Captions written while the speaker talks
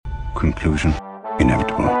Conclusion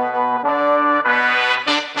inevitable.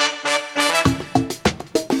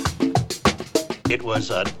 It was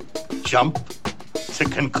a jump to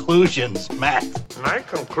conclusions, Matt. My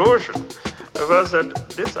conclusion was that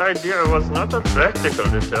this idea was not a practical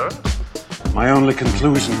deterrent. My only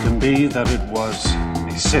conclusion can be that it was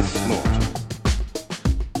a Sith Lord.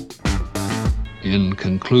 In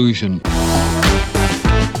conclusion.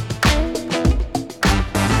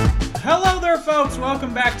 Hello there, folks.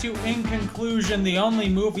 Welcome back to In Conclusion, the only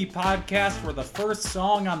movie podcast where the first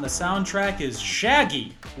song on the soundtrack is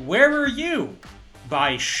Shaggy, Where Are You?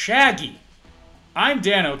 By Shaggy. I'm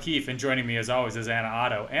Dan O'Keefe, and joining me as always is Anna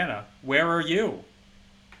Otto. Anna, where are you?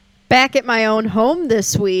 Back at my own home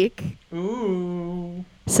this week. Ooh.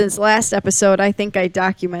 Since last episode, I think I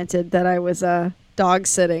documented that I was dog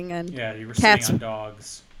sitting and yeah, you were cats. sitting on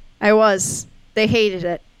dogs. I was. They hated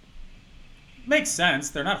it. Makes sense.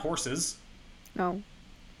 They're not horses. No.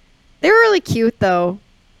 They were really cute, though.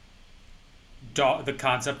 The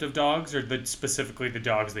concept of dogs, or specifically the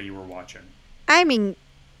dogs that you were watching? I mean,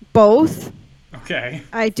 both. Okay.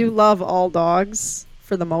 I do love all dogs,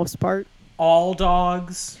 for the most part. All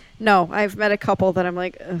dogs? No, I've met a couple that I'm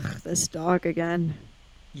like, ugh, this dog again.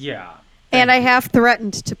 Yeah. And I have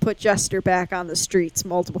threatened to put Jester back on the streets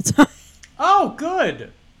multiple times. Oh,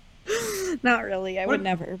 good. Not really. I would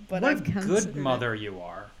never. But what I've a good mother you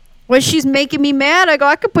are. When she's making me mad, I go,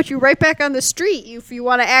 I could put you right back on the street if you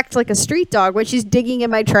want to act like a street dog. When she's digging in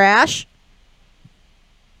my trash.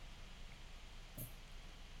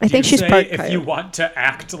 I think she's part if coyote. you want to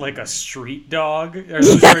act like a street dog? Are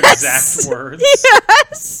those your exact words?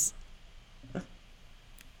 Yes.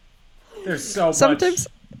 There's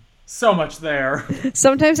so much there.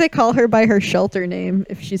 Sometimes I call her by her shelter name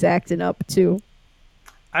if she's acting up too.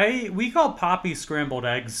 We call Poppy scrambled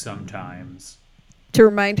eggs sometimes. To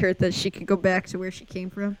remind her that she could go back to where she came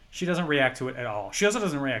from. She doesn't react to it at all. She also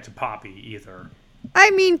doesn't react to Poppy either.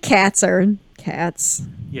 I mean, cats are cats.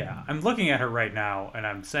 Yeah, I'm looking at her right now, and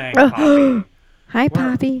I'm saying Poppy. Hi,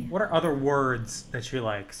 Poppy. What are other words that she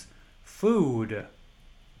likes? Food.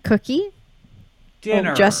 Cookie?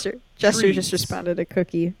 Dinner. Oh, Jester treats. just responded to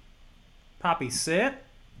Cookie. Poppy, sit.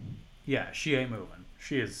 Yeah, she ain't moving.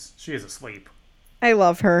 She is asleep. I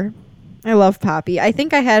love her. I love Poppy. I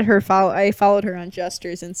think I had her I followed her on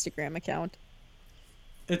Jester's Instagram account.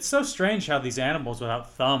 It's so strange how these animals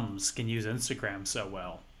without thumbs can use Instagram so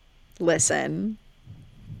well. Listen.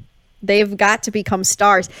 They've got to become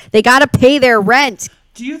stars. They got to pay their rent.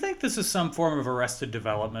 Do you think this is some form of Arrested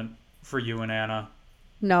Development for you and Anna?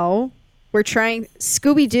 No. We're trying.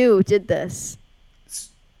 Scooby-Doo did this.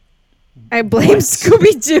 I blame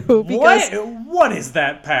Scooby-Doo because what is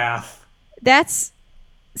that path? That's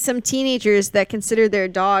some teenagers that consider their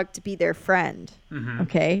dog to be their friend. Mm-hmm.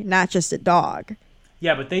 Okay, not just a dog.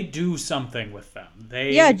 Yeah, but they do something with them.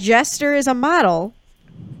 Yeah, Jester is a model.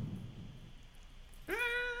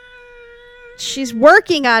 She's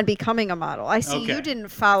working on becoming a model. I see you didn't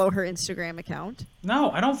follow her Instagram account. No,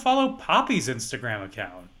 I don't follow Poppy's Instagram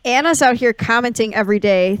account. Anna's out here commenting every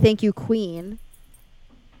day. Thank you, Queen.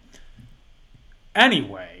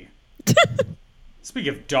 Anyway, speaking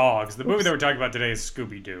of dogs, the movie that we're talking about today is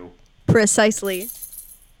Scooby-Doo. Precisely.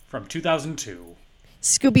 From 2002.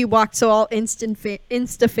 Scooby walked so all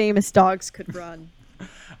Insta-famous dogs could run.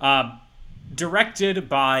 Directed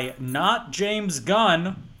by not James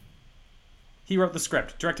Gunn. He wrote the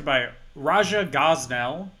script. Directed by Raja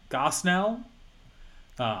Gosnell.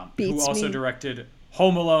 Who also directed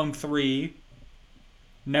Home Alone 3,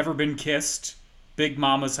 Never Been Kissed, Big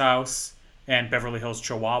Mama's House, and Beverly Hills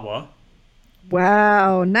Chihuahua.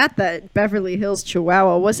 Wow, not that Beverly Hills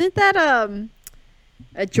Chihuahua. Wasn't that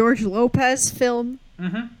a George Lopez film?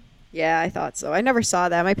 Mm-hmm. Yeah, I thought so. I never saw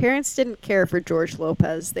that. My parents didn't care for George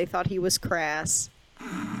Lopez. They thought he was crass.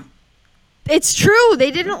 It's true. They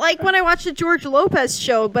didn't like when I watched the George Lopez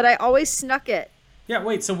show, but I always snuck it. Yeah,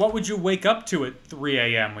 wait, so what would you wake up to at 3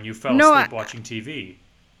 a.m. when you fell asleep watching TV?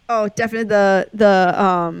 Oh, definitely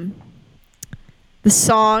the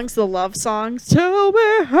songs, the love songs. Tell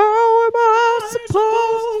me how am I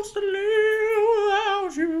supposed to live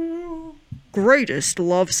without you? Greatest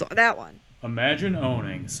love song. That one. Imagine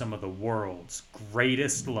owning some of the world's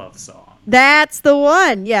greatest love songs. That's the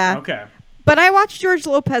one, yeah. Okay. But I watched George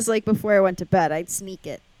Lopez before I went to bed. I'd sneak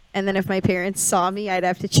it. And then if my parents saw me, I'd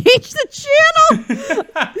have to change the channel.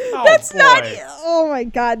 That's not... Oh, my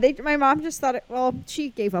God. My mom just thought it... Well, she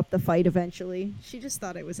gave up the fight eventually. She just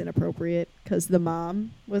thought it was inappropriate because the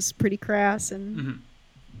mom was pretty crass and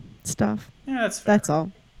stuff. Yeah, that's fair. That's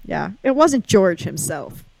all. Yeah. It wasn't George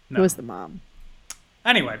himself. No. It was the mom.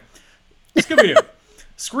 Anyway, Scooby-Doo.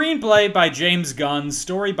 Screenplay by James Gunn.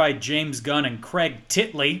 Story by James Gunn and Craig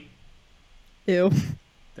Titley. Ew.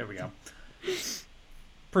 There we go.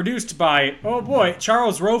 Produced by, oh boy,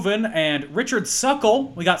 Charles Roven and Richard Suckle.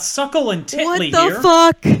 We got Suckle and Titley here.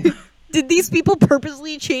 What the fuck? Did these people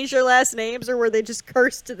purposely change their last names, or were they just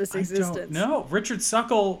cursed to this existence? No, Richard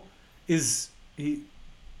Suckle is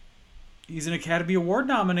he's an Academy Award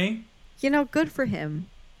nominee. You know, good for him.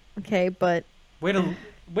 Okay, but Way to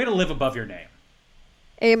live above your name.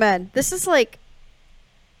 amen. This is like,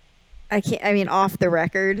 off the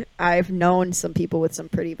record, I've known some people with some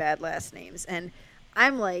pretty bad last names, and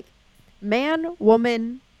I'm like, man,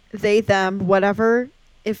 woman, they, them, whatever.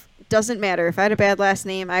 If doesn't matter. If I had a bad last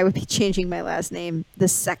name, I would be changing my last name the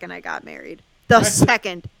second I got married.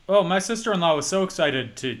 Second. Oh, my sister-in-law was so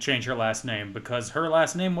excited to change her last name because her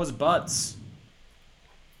last name was Butts.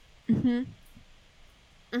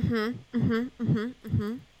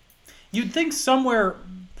 You'd think somewhere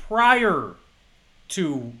prior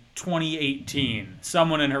to 2018,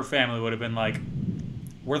 someone in her family would have been like,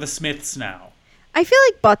 we're the Smiths now. I feel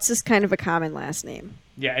like Butts is kind of a common last name.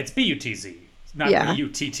 Yeah, it's B-U-T-Z, not Yeah.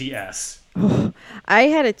 B-U-T-T-S. I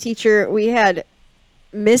had a teacher, we had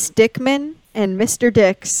Miss Dickman and Mr.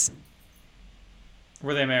 Dix.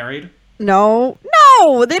 Were they married? No,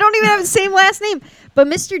 they don't even have the same last name. But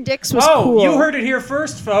Mr. Dix was cool. Oh, you heard it here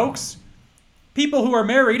first, folks. People who are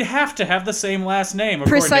married have to have the same last name,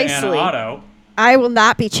 according to Anna Otto. I will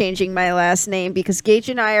not be changing my last name because Gage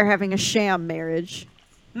and I are having a sham marriage.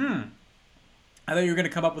 I thought you were going to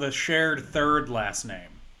come up with a shared third last name.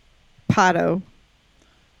 Pato.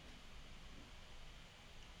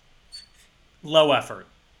 Low effort.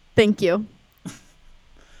 Thank you.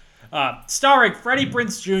 Starring Freddie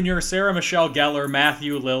Prinze Jr., Sarah Michelle Gellar,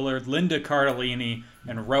 Matthew Lillard, Linda Cardellini,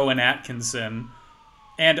 and Rowan Atkinson.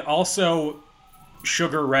 And also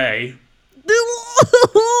Sugar Ray.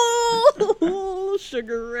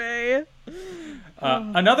 Sugar Ray.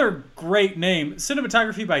 Another great name.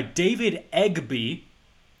 Cinematography by David Egby.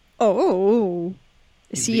 Oh.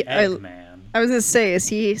 Is He's he... the Eggman. I was going to say, is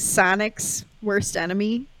he Sonic's worst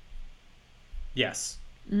enemy? Yes.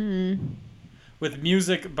 With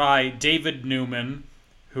music by David Newman,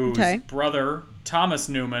 whose brother, Thomas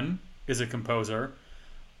Newman, is a composer.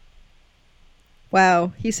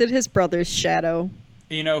 Wow. He said his brother's Shadow.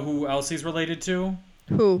 You know who else he's related to?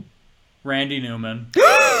 Who? Randy Newman.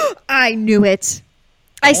 I knew it.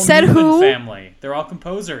 I Whole said Newman who? family. They're all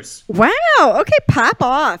composers. Wow. Okay, pop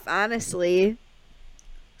off, honestly.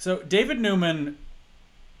 So David Newman,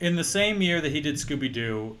 in the same year that he did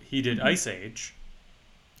Scooby-Doo, he did Ice Age.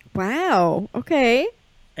 Wow. Okay.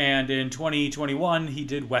 And in 2021, he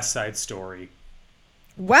did West Side Story.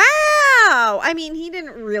 Wow. I mean, he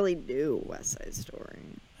didn't really do West Side Story.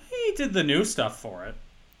 He did the new stuff for it.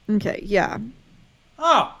 Okay, yeah.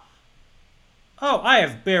 Oh, I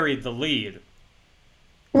have buried the lead.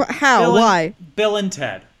 How? Why? Bill and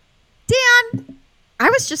Ted. Dan! I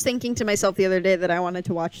was just thinking to myself the other day that I wanted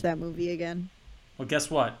to watch that movie again. Well,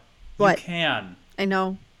 guess what? What? You can. I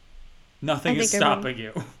know. Nothing is stopping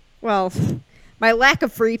you. Well, my lack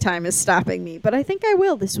of free time is stopping me, but I think I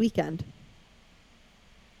will this weekend.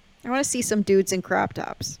 I want to see some dudes in crop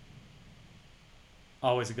tops.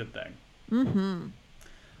 Always a good thing.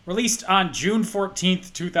 Released on June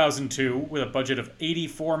 14th, 2002, with a budget of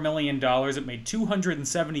 $84 million, it made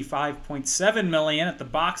 $275.7 million at the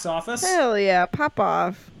box office. Hell yeah, pop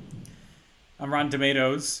off. On Rotten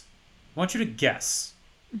Tomatoes, I want you to guess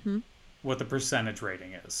what the percentage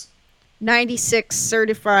rating is. 96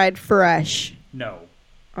 certified fresh. No.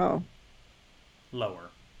 Oh.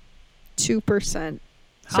 Lower. 2%.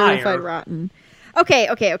 Higher. Certified rotten. Okay.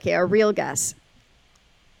 A real guess.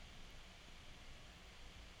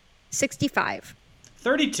 65.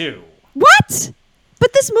 32. What?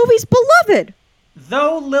 But this movie's beloved.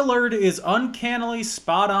 Though Lillard is uncannily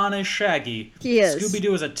spot on as Shaggy, He is.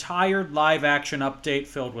 Scooby-Doo is a tired live-action update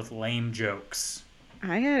filled with lame jokes.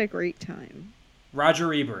 I had a great time.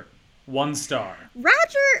 Roger Ebert, 1 star.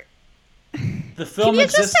 Roger, The film you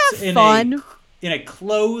just exists have in fun? a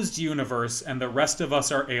closed universe, and the rest of us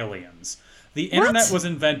are aliens. The internet was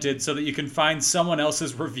invented so that you can find someone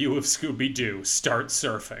else's review of Scooby-Doo. Start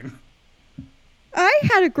surfing. I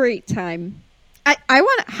had a great time. I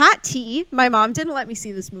want hot tea. My mom didn't let me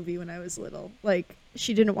see this movie when I was little. Like,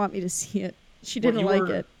 she didn't want me to see it. She didn't like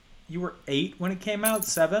it. You were 8 when it came out?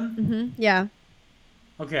 7? Mm-hmm. Yeah.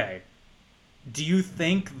 Okay. Do you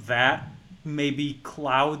think that maybe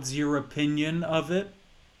clouds your opinion of it?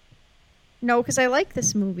 No, because I like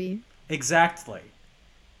this movie. Exactly.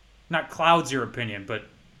 Not clouds your opinion, but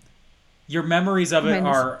your memories of it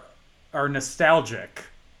are nostalgic.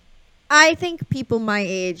 I think people my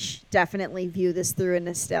age definitely view this through a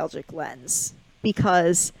nostalgic lens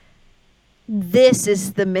because this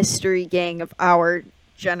is the mystery gang of our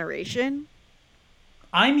generation.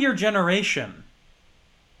 I'm your generation.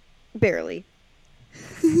 Barely.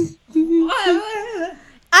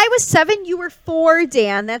 I was 7, you were 4,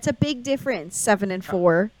 Dan. That's a big difference, 7 and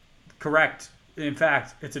 4. Correct. In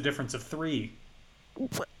fact, it's a difference of 3.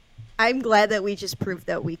 I'm glad that we just proved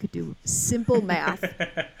that we could do simple math.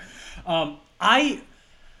 I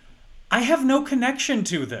have no connection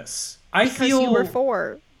to this. Because you were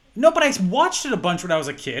 4. No, but I watched it a bunch when I was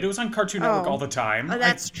a kid. It was on Cartoon Network all the time. Oh,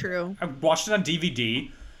 that's true. I watched it on DVD.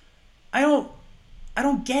 I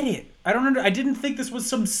don't get it. I didn't think this was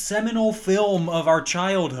some seminal film of our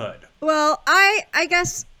childhood. Well, I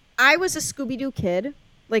guess I was a Scooby-Doo kid.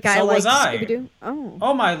 Like, I liked Scooby-Doo.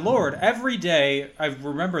 Oh, my Lord. Every day, I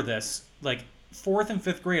remember this, like, 4th and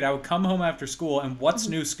 5th grade, I would come home after school, and What's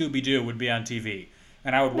New Scooby-Doo would be on TV.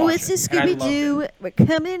 And I would watch What's it. What's New Scooby-Doo? We're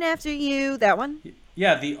coming after you. That one?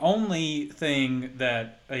 Yeah, the only thing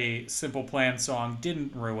that a Simple Plan song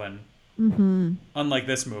didn't ruin, unlike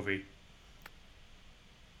this movie.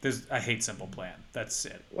 I hate Simple Plan. That's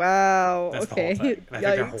it. Wow. That's okay. the whole thing. I think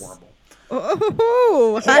they're horrible.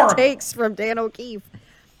 Oh, hot takes from Dan O'Keefe.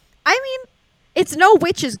 I mean, it's no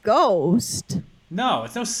Witch's Ghost. No,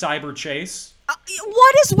 it's no Cyber Chase.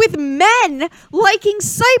 What is with men liking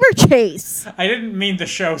Cyber Chase? I didn't mean the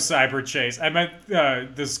show Cyber Chase. I meant the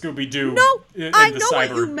Scooby-Doo. No, I know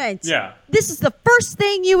what you meant. Yeah. This is the first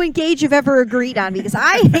thing you and Gage have ever agreed on because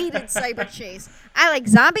I hated Cyber Chase. I like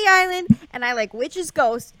Zombie Island, and I like Witch's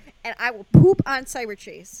Ghost, and I will poop on Cyber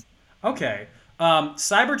Chase. Okay.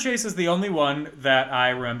 Cyber Chase is the only one that I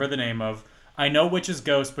remember the name of. I know Witch's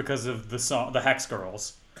Ghost because of the song, the Hex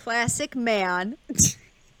Girls. Classic man.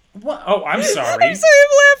 What? Oh, I'm sorry. I'm sorry,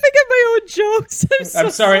 I'm laughing at my own jokes.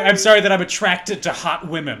 I'm sorry. I'm sorry that I'm attracted to hot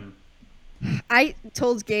women. I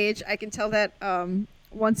told Gage, I can tell that,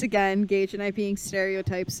 once again, Gage and I being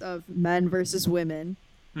stereotypes of men versus women.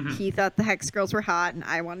 Mm-hmm. He thought the Hex Girls were hot, and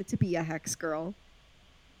I wanted to be a Hex Girl.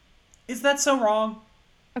 Is that so wrong?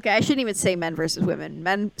 Okay, I shouldn't even say men versus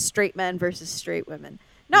women. Straight men versus straight women.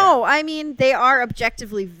 No, yeah. I mean, they are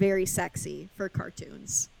objectively very sexy for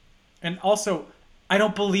cartoons. And also, I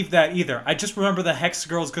don't believe that either. I just remember the Hex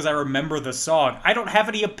Girls because I remember the song. I don't have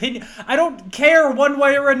any opinion. I don't care one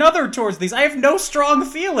way or another towards these. I have no strong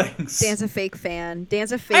feelings. Dan's a fake fan.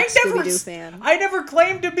 Dan's a fake Scooby-Doo fan. I never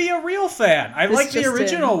claimed to be a real fan. I like the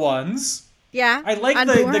original ones. Yeah. I like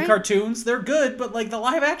the cartoons. They're good, but like the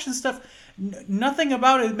live action stuff, nothing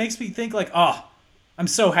about it makes me think like, oh, I'm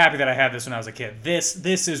so happy that I had this when I was a kid.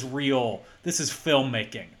 This is real. This is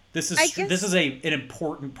filmmaking. This is an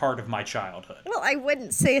important part of my childhood. Well, I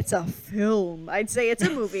wouldn't say it's a film. I'd say it's a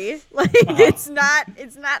movie. It's not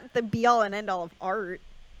the be all and end all of art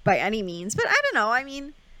by any means. But I don't know. I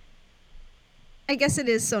mean, I guess it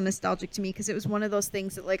is so nostalgic to me because it was one of those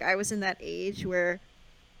things that like I was in that age where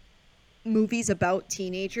movies about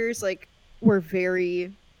teenagers like were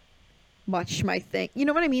very much my thing. You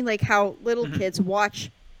know what I mean? Like how little kids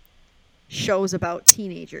watch shows about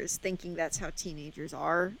teenagers thinking that's how teenagers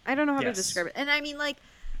are. I don't know how to describe it. And I mean, like,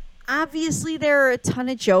 obviously there are a ton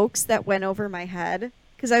of jokes that went over my head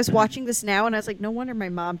because I was watching this now and I was like, no wonder my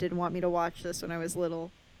mom didn't want me to watch this when I was little.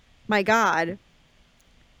 My God.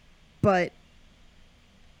 But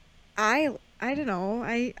I don't know.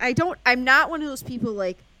 I'm not one of those people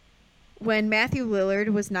like when Matthew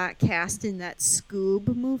Lillard was not cast in that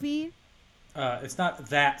Scoob movie. It's not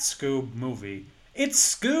that Scoob movie.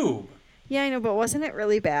 It's Scoob. Yeah, I know, but wasn't it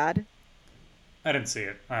really bad? I didn't see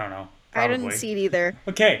it. I don't know. Probably. I didn't see it either.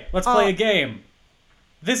 Okay, let's play a game.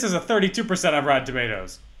 This is a 32% on Rotten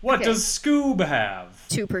Tomatoes. What does Scoob have?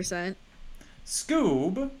 2%.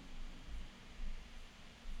 Scoob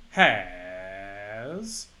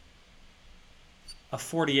has a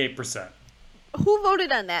 48%. Who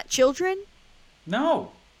voted on that? Children?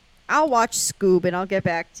 No. I'll watch Scoob and I'll get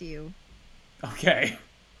back to you. Okay.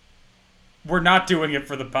 We're not doing it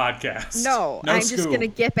for the podcast. No I'm just going to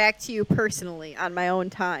get back to you personally on my own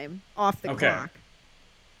time, off the clock.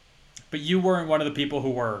 But you weren't one of the people who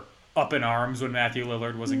were up in arms when Matthew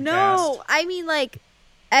Lillard wasn't cast? No, I mean, like,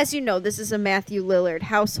 as you know, this is a Matthew Lillard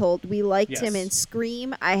household. We liked him in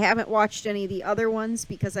Scream. I haven't watched any of the other ones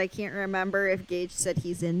because I can't remember if Gage said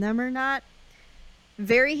he's in them or not.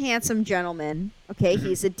 Very handsome gentleman. Okay,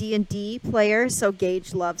 he's a D&D player, so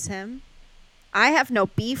Gage loves him. I have no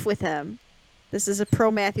beef with him. This is a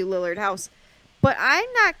pro Matthew Lillard house. But I'm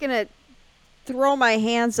not going to throw my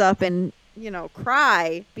hands up and,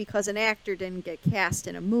 cry because an actor didn't get cast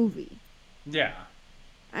in a movie. Yeah.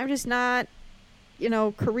 I'm just not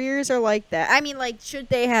careers are like that. I mean, like, should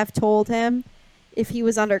they have told him if he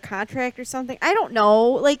was under contract or something? I don't know.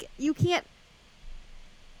 Like, you can't.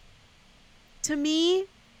 To me,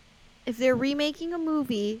 if they're remaking a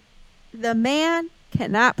movie, the man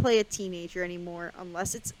cannot play a teenager anymore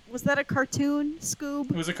unless it's. Was that a cartoon,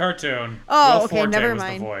 Scoob? It was a cartoon. Oh, Will okay, Forte never was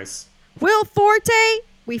mind. The voice. Will Forte,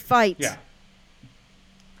 we fight. Yeah.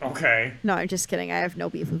 Okay. No, I'm just kidding. I have no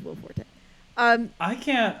beef with Will Forte. I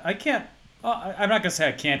can't. I'm not gonna say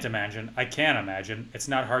I can't imagine. I can imagine. It's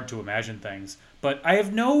not hard to imagine things, but I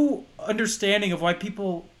have no understanding of why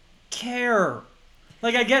people care.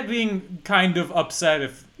 Like, I get being kind of upset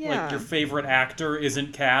if like your favorite actor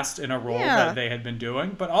isn't cast in a role that they had been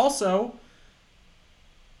doing, but also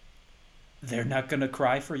they're not gonna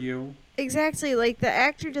cry for you. Exactly. Like, the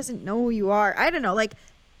actor doesn't know who you are. I don't know. Like,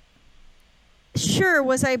 sure,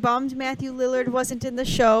 was I bummed Matthew Lillard wasn't in the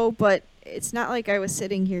show, but it's not like I was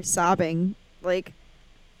sitting here sobbing. Like,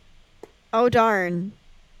 oh, darn.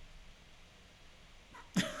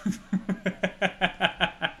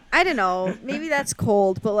 I don't know. Maybe that's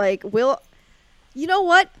cold, but, like, you know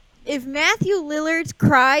what? If Matthew Lillard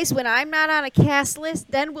cries when I'm not on a cast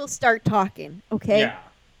list, then we'll start talking, okay? Yeah.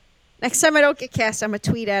 Next time I don't get cast, I'm going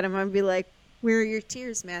to tweet at him. I'm going to be like, where are your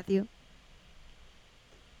tears, Matthew?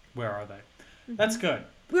 Where are they? That's good.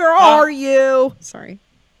 Where are you? Sorry.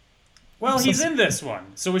 Well, he's in this one,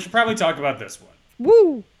 so we should probably talk about this one.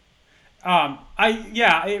 Woo!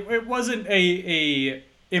 It wasn't a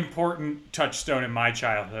important touchstone in my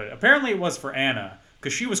childhood. Apparently it was for Anna,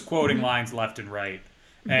 because she was quoting lines left and right.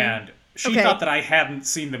 And she thought that I hadn't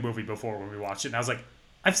seen the movie before when we watched it. And I was like,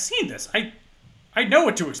 I've seen this. I know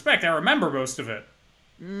what to expect. I remember most of it.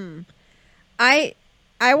 I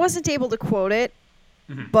wasn't able to quote it,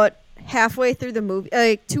 but halfway through the movie,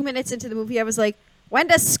 like 2 minutes into the movie, I was like, when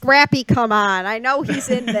does Scrappy come on? I know he's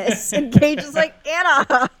in this. And Gage was like,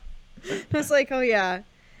 Anna! I was like, oh yeah.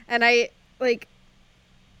 And I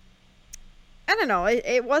don't know.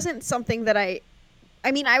 It wasn't something that I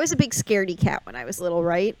was a big scaredy cat when I was little,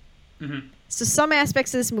 right? Mm-hmm. So some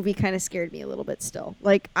aspects of this movie kind of scared me a little bit still.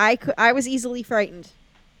 Like, I was easily frightened.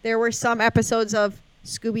 There were some episodes of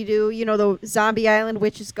Scooby-Doo, the Zombie Island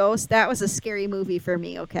Witch's Ghost. That was a scary movie for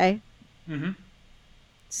me, okay? Mm-hmm.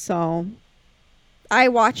 So I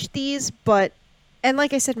watched these, and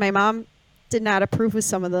like I said, my mom did not approve of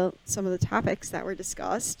some of the topics that were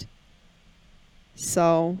discussed.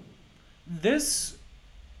 So this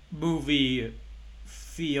movie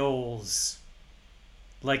feels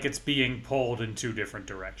like it's being pulled in two different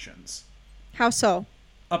directions. How so?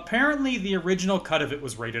 Apparently, the original cut of it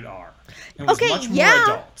was rated R and was much more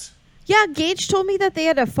adult. Yeah, Gage told me that they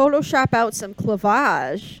had to Photoshop out some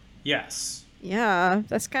cleavage. Yes. Yeah,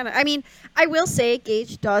 that's kind of... I mean, I will say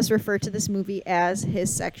Gage does refer to this movie as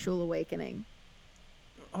his sexual awakening.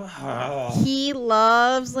 He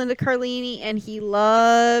loves Linda Cardellini, and he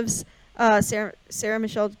loves Sarah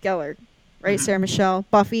Michelle Gellar. Right, Sarah Michelle?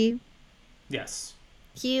 Buffy? Yes.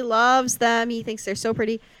 He loves them. He thinks they're so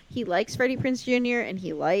pretty. He likes Freddie Prinze Jr. and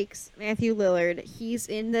he likes Matthew Lillard. He's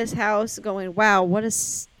in this house going, wow, what a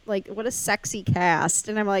sexy cast.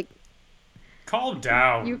 And I'm like, calm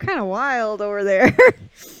down. You're kind of wild over there.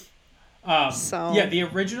 Yeah, the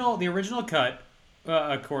original cut,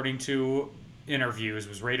 according to interviews,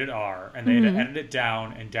 was rated R, and they had to edit it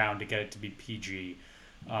down to get it to be PG.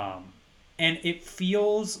 And it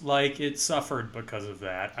feels like it suffered because of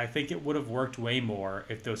that. I think it would have worked way more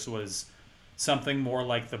if this was something more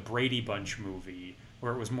like the Brady Bunch movie,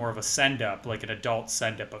 where it was more of a send-up, like an adult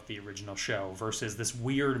send-up of the original show, versus this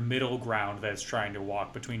weird middle ground that it's trying to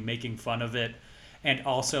walk between making fun of it and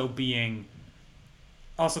also throwing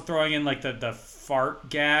in like the fart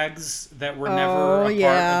gags that were never a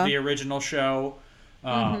part of the original show.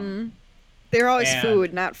 They're always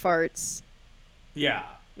food, not farts. Yeah.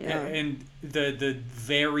 And the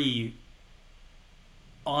very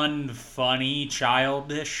unfunny,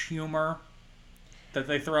 childish humor that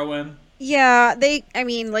they throw in. Yeah,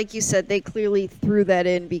 like you said, they clearly threw that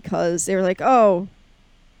in because they were like, oh,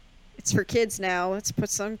 it's for kids now. Let's put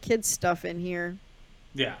some kids stuff in here.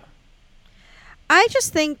 Yeah. I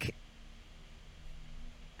just think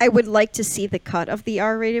I would like to see the cut of the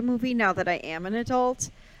R-rated movie now that I am an adult.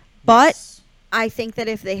 But I think that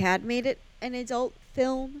if they had made it an adult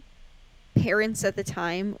film, parents at the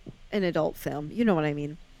time, an adult film, you know what I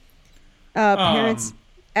mean? Parents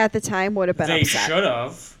at the time would have been upset. They should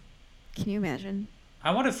have. Can you imagine?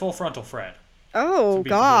 I wanted Full Frontal Fred. Oh,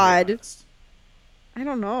 God. I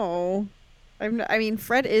don't know.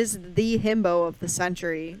 Fred is the himbo of the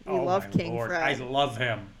century. We love King Lord. Fred. I love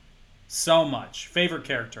him so much. Favorite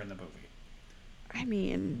character in the movie.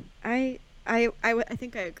 I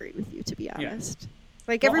think I agree with you, to be honest.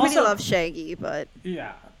 Like, Well, everybody also- loves Shaggy, but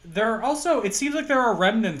Yeah. There are also, it seems like there are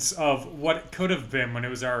remnants of what it could have been when it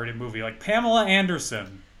was already a movie. Like Pamela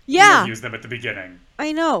Anderson interviews them at the beginning.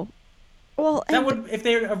 I know. Well, That would, if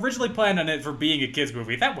they originally planned on it for being a kids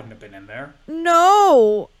movie, that wouldn't have been in there.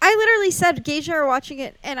 no. I literally said, Gage and I were watching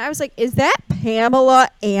it, and I was like, is that Pamela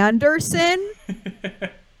Anderson?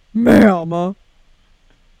 Mama.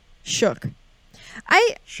 Shook.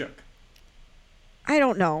 Shook. I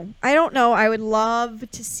don't know. I would love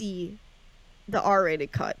to see the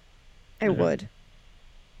R-rated cut. I would.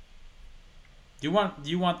 You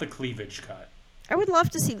want the cleavage cut. I would love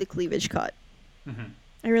to see the cleavage cut. Mm-hmm.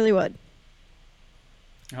 I really would.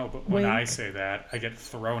 Oh, but when Wink. I say that, I get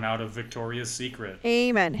thrown out of Victoria's Secret.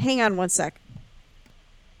 Amen. Hang on one sec.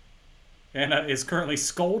 Anna is currently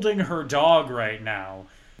scolding her dog right now.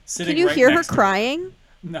 Sitting Can you right hear her next to crying?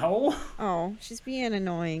 No. Oh, she's being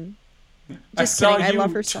annoying. I Just saw kidding. I you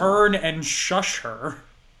love her so turn and shush her.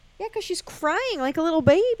 Yeah, because she's crying like a little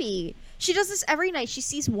baby. She does this every night. She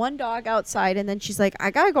sees one dog outside, and then she's like,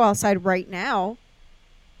 I gotta go outside right now.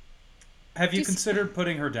 Have you Just- considered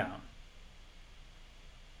putting her down?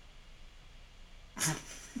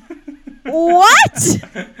 What?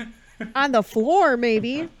 On the floor,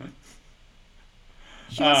 maybe.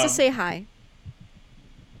 She wants to say hi.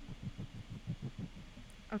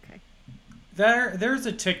 Okay. There's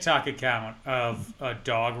a TikTok account of a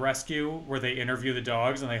dog rescue where they interview the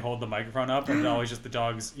dogs and they hold the microphone up and it's always just the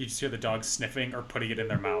dogs. You just hear the dogs sniffing or putting it in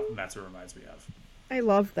their mouth, and that's what it reminds me of. I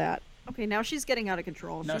love that. Okay, now she's getting out of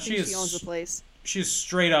control. Now she thinks she she owns is- the place. She's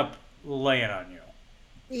straight up laying on you.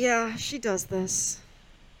 Yeah, she does this.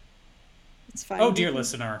 It's fine. Oh, dear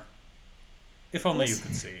listener. If only you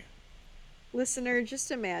could see. Listener, just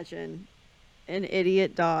imagine an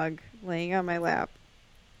idiot dog laying on my lap.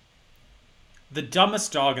 The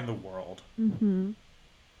dumbest dog in the world. One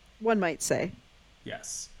might say.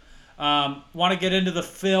 Yes. Want to get into the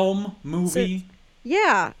film, movie?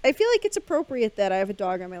 Yeah, I feel like it's appropriate that I have a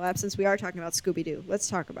dog on my lap since we are talking about Scooby-Doo. Let's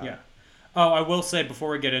talk about Yeah. it. Oh, I will say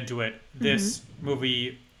before we get into it, this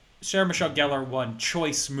movie, Sarah Michelle Gellar won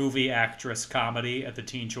Choice Movie Actress Comedy at the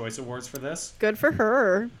Teen Choice Awards for this. Good for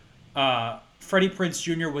her. Freddie Prinze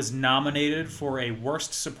Jr. was nominated for a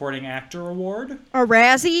Worst Supporting Actor award. A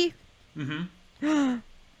Razzie? Mm-hmm. Really?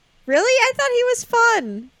 I thought he was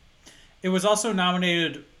fun. It was also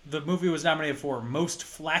nominated, the movie was nominated for Most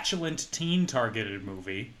Flatulent Teen Targeted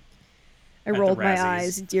Movie. I the rolled my Razzies.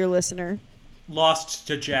 eyes, dear listener. Lost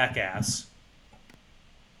to Jackass.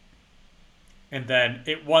 And then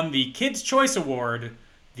it won the Kids' Choice Award,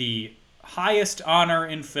 the highest honor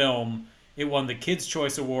in film. It won the Kids'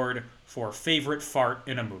 Choice Award for Favorite Fart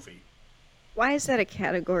in a Movie. Why is that a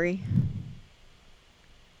category?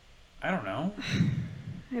 I don't know.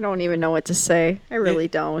 I don't even know what to say. I really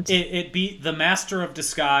don't. It beat The Master of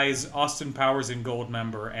Disguise, Austin Powers and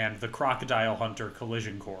Goldmember, and The Crocodile Hunter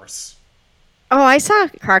Collision Course. Oh, I saw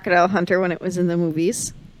Crocodile Hunter when it was in the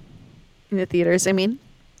movies. In the theaters, I mean.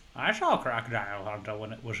 I saw Crocodile Hunter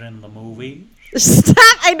when it was in the movie. Stop!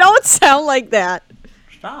 I don't sound like that.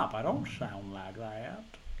 Stop, I don't sound like that.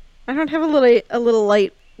 I don't have a little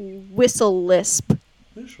light whistle lisp.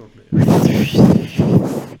 This will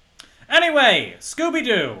do. Anyway,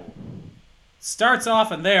 Scooby-Doo starts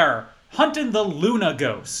off and they are hunting the Luna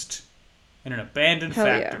Ghost in an abandoned Hell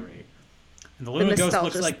yeah. factory. And the The Luna Ghost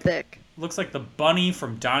nostalgia's thick. looks like the bunny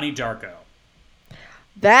from Donnie Darko.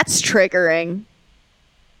 That's triggering.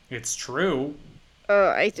 It's true. Oh,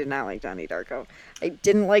 I did not like Donnie Darko. I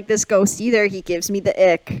didn't like this ghost either. He gives me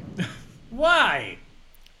the ick. Why?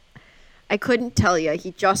 I couldn't tell you.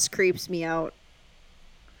 He just creeps me out.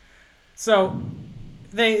 So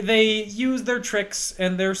they use their tricks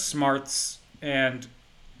and their smarts and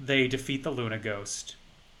they defeat the Luna Ghost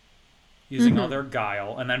using all their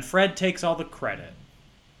guile, and then Fred takes all the credit.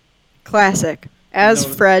 Classic. As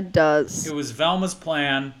No, Fred does. It was Velma's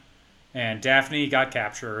plan, and Daphne got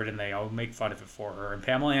captured, and they all make fun of it for her. And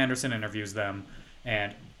Pamela Anderson interviews them,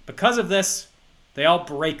 and because of this, they all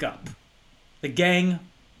break up. The gang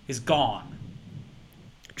is gone.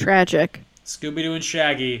 Tragic. Scooby-Doo and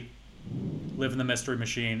Shaggy live in the Mystery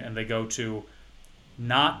Machine, and they go to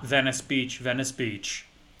not Venice Beach, Venice Beach.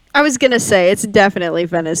 I was gonna say it's definitely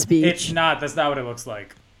Venice Beach. It's not. That's not what it looks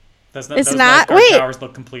like. That's not. It's those not? lifeguard Wait. towers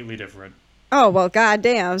look completely different. Oh well,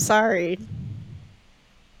 goddamn. Sorry.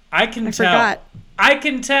 I can tell. forgot. I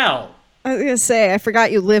can tell. I was gonna say I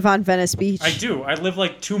forgot you live on Venice Beach. I do. I live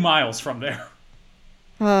like 2 miles from there.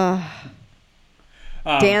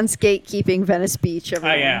 Dan's gatekeeping Venice Beach. I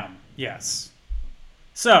Everyone. am. Yes.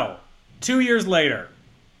 So, 2 years later,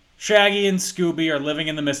 Shaggy and Scooby are living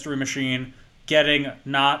in the Mystery Machine, getting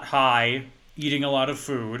not high, eating a lot of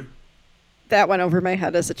food. That went over my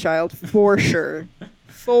head as a child, for sure.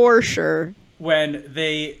 For sure. When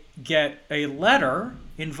they get a letter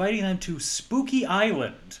inviting them to Spooky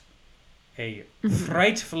Island, a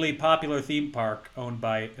frightfully popular theme park owned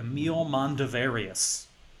by Emil Mondavarius.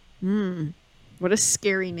 What a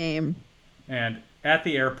scary name. And at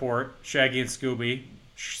the airport, Shaggy and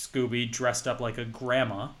Scooby dressed up like a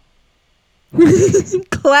grandma.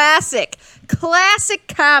 Classic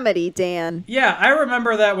comedy, Dan. Yeah, I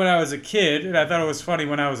remember that when I was a kid, and I thought it was funny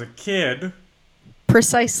when I was a kid.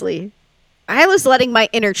 Precisely. I was letting my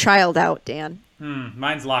inner child out, Dan.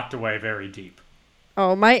 Mine's locked away very deep.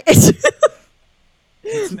 Oh, my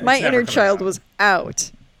my inner child was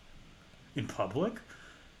out. In public?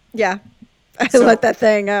 Yeah. I So- let that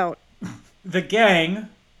thing out. The gang,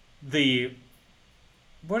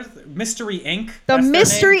 what is it? Mystery Inc.? The That's their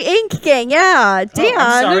Mystery name? Inc. gang, yeah. Dan. Oh,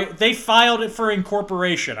 I'm sorry. They filed it for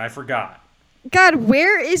incorporation. I forgot. God,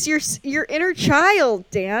 where is your inner child,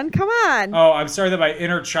 Dan? Come on. Oh, I'm sorry that my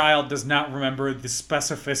inner child does not remember the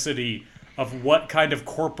specificity of what kind of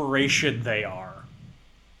corporation they are.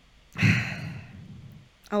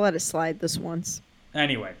 I'll let it slide this once.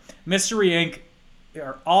 Anyway, Mystery Inc.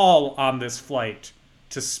 are all on this flight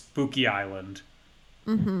to Spooky Island.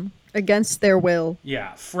 Against their will.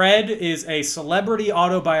 Yeah, Fred is a celebrity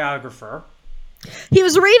autobiographer. He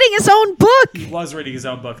was reading his own book. He was reading his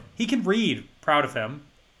own book. He can read. Proud of him.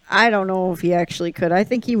 I don't know if he actually could. I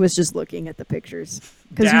think he was just looking at the pictures.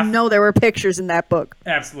 Because Daph- you know there were pictures in that book.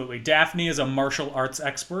 Absolutely. Daphne is a martial arts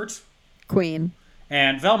expert. Queen.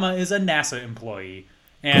 And Velma is a NASA employee.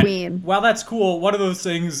 And Queen. while that's cool, one of those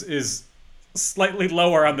things is slightly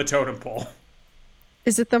lower on the totem pole.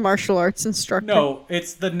 Is it the martial arts instructor? No,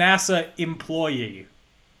 it's the NASA employee.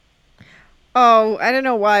 Oh, I don't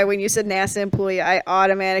know why. When you said NASA employee, I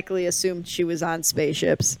automatically assumed she was on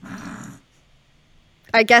spaceships.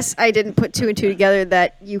 I guess I didn't put two and two together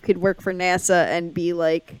that you could work for NASA and be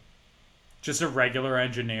like Just a regular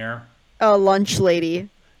engineer. a lunch lady.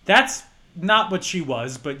 That's not what she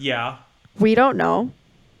was, but yeah. We don't know.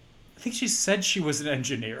 I think she said she was an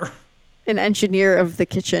engineer. An engineer of the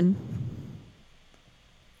kitchen.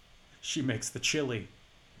 She makes the chili.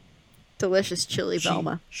 Delicious chili,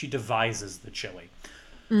 Velma. She devises the chili.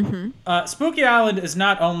 Spooky Island is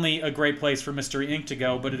not only a great place for Mystery Inc. to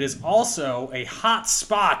go, but it is also a hot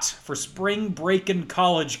spot for spring break-in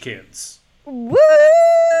college kids. Woo!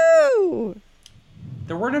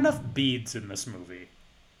 There weren't enough beads in this movie.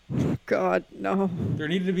 God, no. There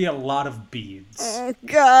needed to be a lot of beads. Oh,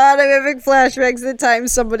 God, I'm having flashbacks to the time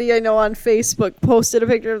somebody I know on Facebook posted a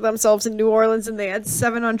picture of themselves in New Orleans and they had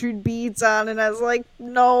 700 beads on, and I was like,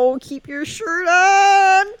 no, keep your shirt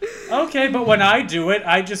on. Okay, but when I do it,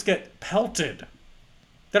 I just get pelted.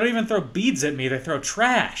 They don't even throw beads at me, they throw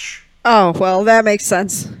trash. Oh, well, that makes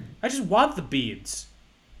sense. I just want the beads.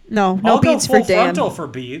 No I'll beads go full for Dan. frontal for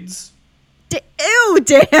beads. Ew,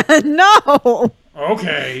 Dan, no.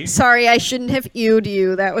 Okay. Sorry, I shouldn't have ewed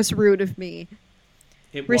you. That was rude of me.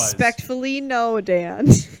 It was. Respectfully, no,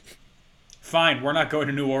 Dan. Fine, we're not going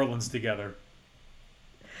to New Orleans together.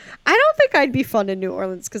 I don't think I'd be fun in New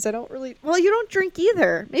Orleans because I don't really... Well, you don't drink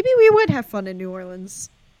either. Maybe we would have fun in New Orleans.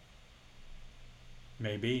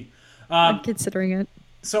 Maybe. I'm considering it.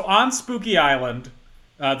 So on Spooky Island,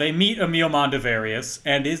 they meet Emil Mondavarius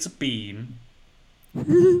and his bean.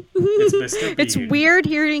 It's Mr. Bean. It's weird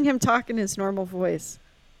hearing him talk in his normal voice.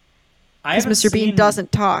 Because Because Mr. Bean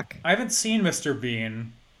doesn't talk. I haven't seen Mr.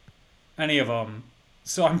 Bean, any of them,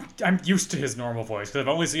 so I'm used to his normal voice because I've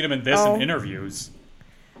only seen him in this and interviews.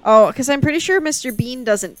 Oh, because I'm pretty sure Mr. Bean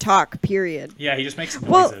doesn't talk, period. Yeah, he just makes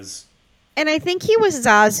Well- noises. And I think he was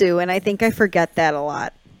Zazu, and I think I forget that a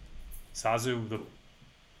lot. Zazu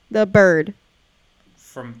The bird.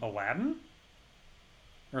 from Aladdin?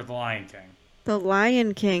 Or The Lion King? The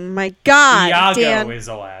Lion King. My God, Iago Dan. is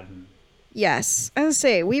Aladdin. Yes. I was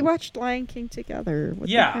say, we watched Lion King together. What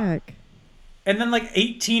Yeah. the heck? And then like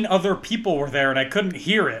 18 other people were there and I couldn't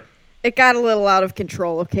hear it. It got a little out of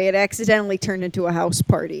control, okay? It accidentally turned into a house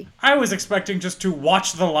party. I was expecting just to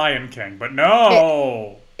watch The Lion King, but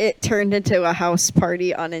no. It turned into a house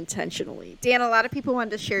party unintentionally. Dan, a lot of people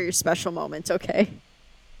wanted to share your special moments, okay?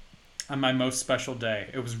 On my most special day,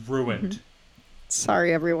 it was ruined.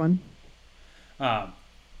 Sorry, everyone.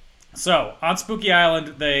 So on Spooky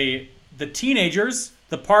Island, the teenagers,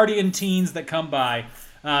 the partying teens that come by,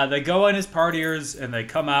 they go in as partiers and they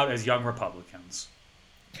come out as young Republicans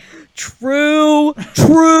True.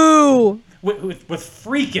 with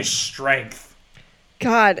freakish strength.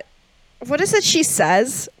 God, What is it she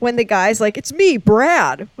says when the guy's like, "It's me,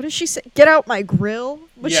 Brad"? What does she say? Get out my grill.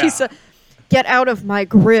 What she said? Get out of my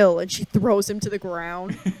grill, and she throws him to the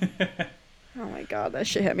ground. Oh my god, that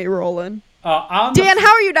shit had me rolling. Dan,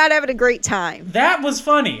 how are you not having a great time? That was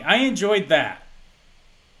funny. I enjoyed that.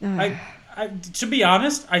 To be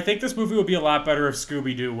honest, I think this movie would be a lot better if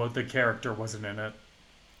Scooby-Doo, the character, wasn't in it.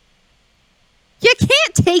 You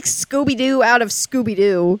can't take Scooby-Doo out of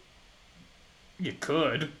Scooby-Doo. You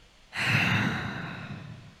could.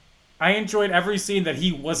 I enjoyed every scene that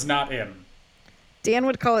he was not in. Dan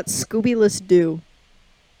would call it Scooby-less Doo.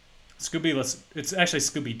 Scooby-less. It's actually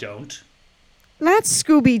Scooby-Don't. Not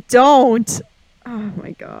Scooby-Don't. Oh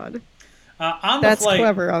my god. On the That's flight,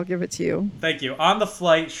 clever. I'll give it to you. Thank you. On the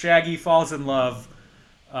flight, Shaggy falls in love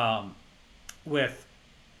with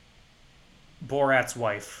Borat's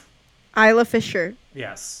wife. Isla Fisher.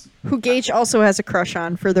 Yes. Who Gage also has a crush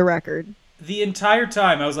on, for the record. The entire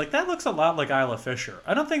time, I was like, that looks a lot like Isla Fisher.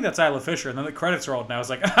 I don't think that's Isla Fisher. And then the credits rolled, and I was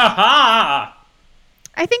like, ha!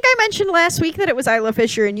 I think I mentioned last week that it was Isla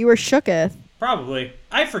Fisher, and you were shooketh. Probably.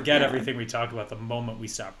 I forget everything we talk about the moment we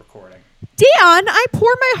stop recording. Dan, I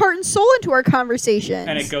pour my heart and soul into our conversations.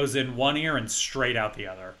 And it goes in one ear and straight out the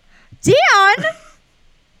other. Dan!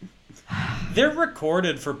 They're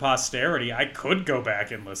recorded for posterity. I could go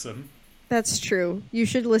back and listen. That's true. You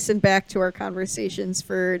should listen back to our conversations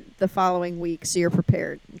for the following week so you're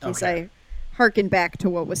prepared. In case I hearken back to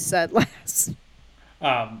what was said last.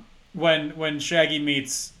 When Shaggy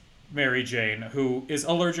meets Mary Jane, who is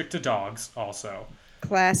allergic to dogs also.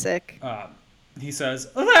 Classic. He says,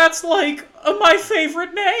 "That's like my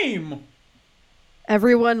favorite name."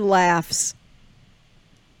 Everyone laughs.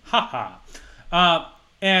 Ha ha.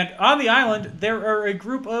 And on the island, there are a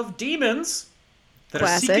group of demons that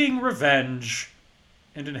are seeking revenge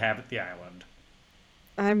and inhabit the island.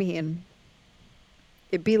 I mean,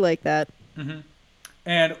 it'd be like that. Mm-hmm.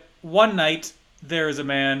 And one night, there is a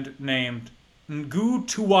man named Ngu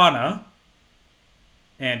Tuana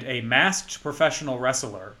and a masked professional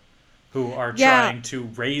wrestler who are trying to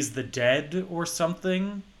raise the dead or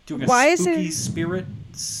something, doing a spooky spirit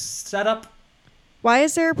setup. Why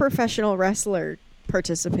is there a professional wrestler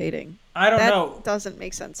participating? I don't know. That doesn't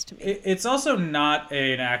make sense to me. It's also not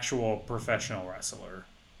an actual professional wrestler.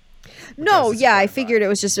 No, yeah, I figured it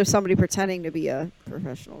was just somebody pretending to be a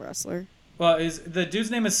professional wrestler. Well, the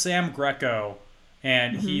dude's name is Sam Greco,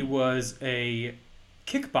 and he was a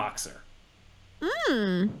kickboxer.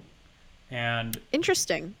 And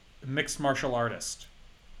interesting. Mixed martial artist.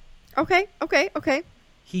 Okay.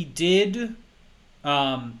 He did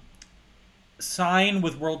sign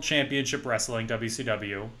with World Championship Wrestling,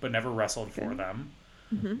 WCW, but never wrestled for them.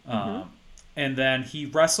 And then he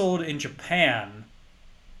wrestled in Japan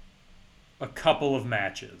a couple of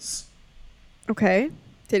matches. Okay.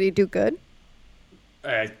 Did he do good?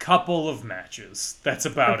 A couple of matches. That's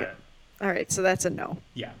about it. All right, so that's a no.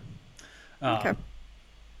 Yeah. Okay.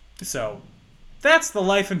 So, that's the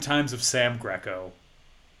life and times of Sam Greco.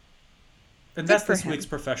 And that's this week's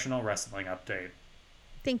professional wrestling update.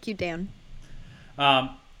 Thank you, Dan.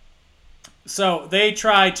 So, they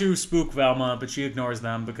try to spook Velma, but she ignores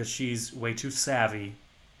them because she's way too savvy.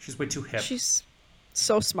 She's way too hip. She's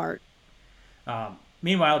so smart.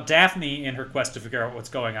 Meanwhile, Daphne, in her quest to figure out what's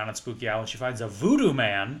going on Spooky Island, she finds a voodoo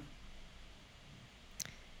man.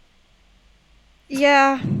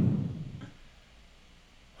 Yeah.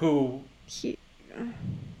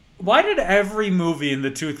 Why did every movie in the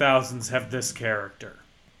 2000s have this character?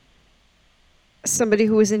 Somebody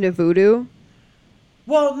who was into voodoo?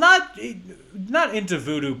 Well, not into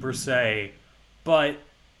voodoo per se, but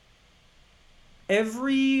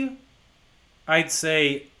every, I'd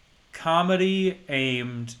say, comedy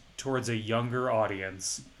aimed towards a younger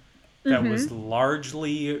audience that was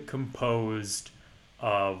largely composed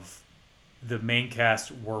of the main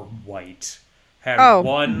cast were white. Had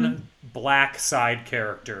one black side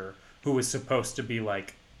character who was supposed to be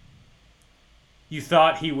like, you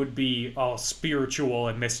thought he would be all spiritual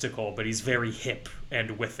and mystical, but he's very hip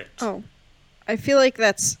and with it. Oh, I feel like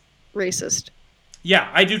that's racist. Yeah,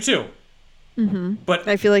 I do too. But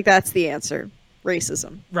I feel like that's the answer.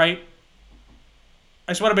 Racism. Right?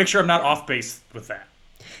 I just want to make sure I'm not off base with that.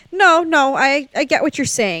 No, I get what you're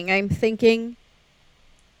saying. I'm thinking,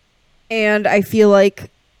 and I feel like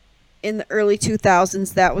in the early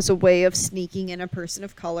 2000s, that was a way of sneaking in a person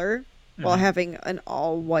of color while having an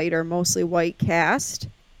all-white or mostly white cast.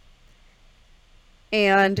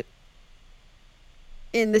 And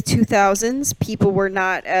in the 2000s, people were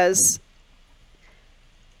not as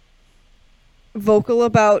vocal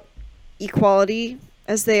about equality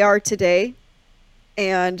as they are today.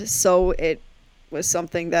 And so it was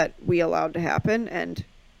something that we allowed to happen, and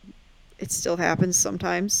it still happens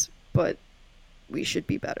sometimes, but we should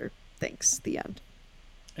be better. Thanks. The end.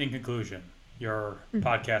 In conclusion, your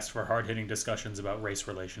podcast for hard-hitting discussions about race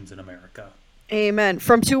relations in America. Amen.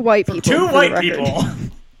 From two white people. Two for the white record.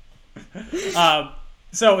 people.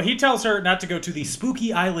 So he tells her not to go to the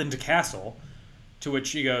Spooky Island Castle, to which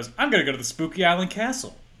she goes, I'm going to go to the Spooky Island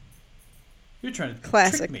Castle. You're trying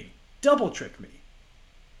to trick me. Double trick me.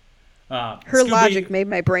 Her logic made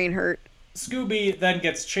my brain hurt. Scooby then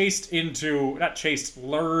gets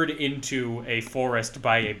lured into a forest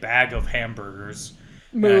by a bag of hamburgers.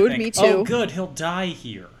 Mood, me too. Oh, good, he'll die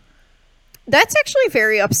here. That's actually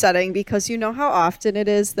very upsetting because you know how often it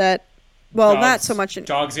is that, well, not so much.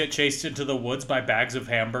 Dogs get chased into the woods by bags of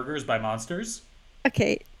hamburgers by monsters?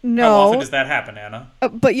 Okay, no. How often does that happen, Anna?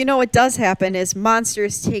 But you know what does happen is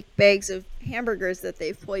monsters take bags of hamburgers that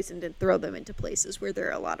they've poisoned and throw them into places where there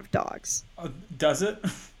are a lot of dogs. Does it?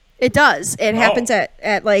 It does. It happens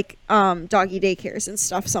at like doggy daycares and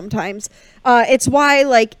stuff sometimes. It's why,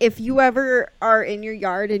 like, if you ever are in your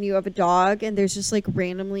yard and you have a dog and there's just like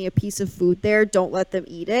randomly a piece of food there, don't let them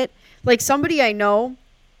eat it. Like, somebody I know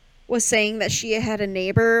was saying that she had a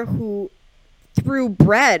neighbor who threw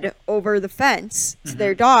bread over the fence to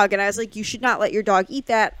their dog, and I was like, you should not let your dog eat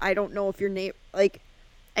that. I don't know if your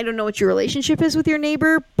I don't know what your relationship is with your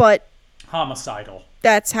neighbor, but homicidal.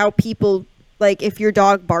 That's how people, like, if your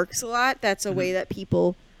dog barks a lot, that's a way that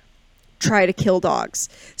people try to kill dogs.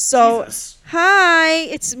 So, Jesus. Hi,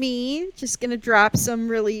 it's me. Just gonna drop some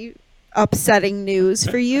really upsetting news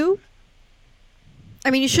for you.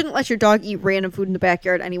 I mean, you shouldn't let your dog eat random food in the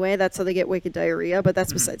backyard anyway. That's how they get wicked diarrhea, but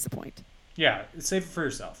that's besides the point. Yeah, save it for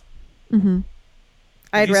yourself.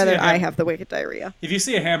 I'd rather I have the wicked diarrhea. If you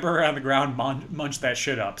see a hamburger on the ground, munch that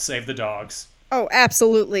shit up. Save the dogs. Oh,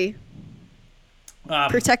 absolutely.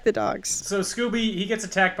 Protect the dogs. So Scooby, he gets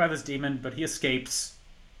attacked by this demon, but he escapes.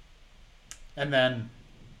 And then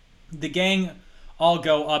the gang all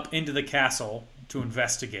go up into the castle to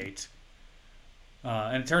investigate.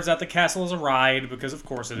 And it turns out the castle is a ride, because of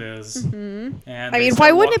course it is. And I mean,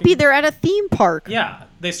 why wouldn't it be? They're at a theme park. Yeah.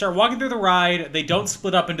 They start walking through the ride. They don't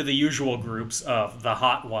split up into the usual groups of the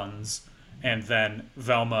hot ones, and then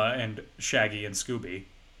Velma and Shaggy and Scooby.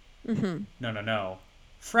 No.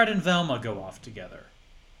 Fred and Velma go off together.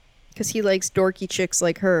 Because he likes dorky chicks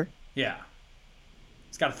like her. Yeah.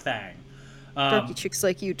 He's got a thing. Dorky chicks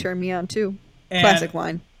like you turn me on, too. Classic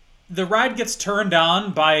line. The ride gets turned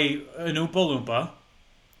on by an Oompa Loompa,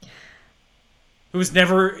 who's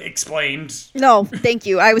never explained. No, thank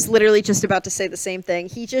you. I was literally just about to say the same thing.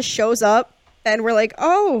 He just shows up, and we're like,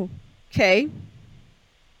 oh, okay.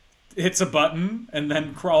 Hits a button, and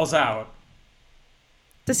then crawls out.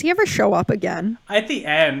 Does he ever show up again? At the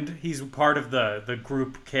end, he's part of the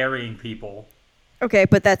group carrying people. Okay,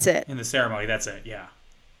 but that's it. In the ceremony, that's it, yeah.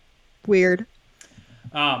 Weird.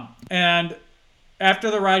 And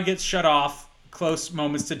after the ride gets shut off, close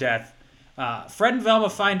moments to death, Fred and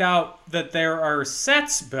Velma find out that there are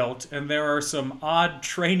sets built, and there are some odd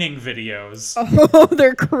training videos. Oh,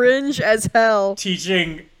 they're cringe as hell.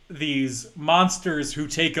 Teaching these monsters who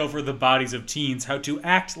take over the bodies of teens how to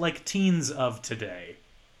act like teens of today.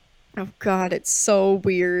 Oh, God, it's so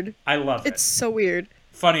weird. I love it. It's so weird.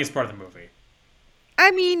 Funniest part of the movie.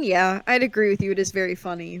 I mean, yeah, I'd agree with you. It is very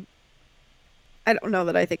funny. I don't know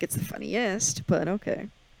that I think it's the funniest, but okay.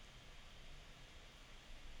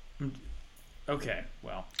 Okay,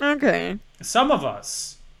 well. Okay. Some of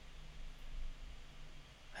us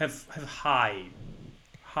have high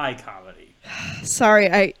comedy.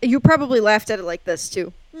 Sorry, you probably laughed at it like this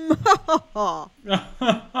too. I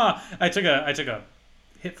took a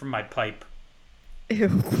hit from my pipe.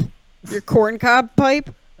 Ew. Your corncob pipe?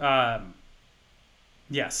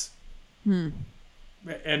 Yes.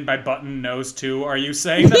 And by button nose too. Are you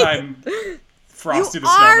saying that I'm Frosty the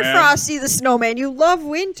Snowman? You are Frosty the Snowman. You love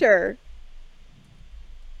winter.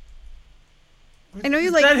 I know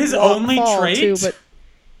you like that his only trait too, but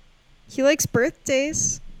he likes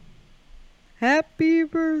birthdays. Happy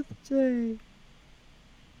birthday.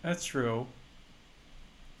 That's true.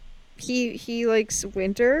 He likes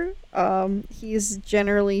winter. He's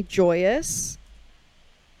generally joyous.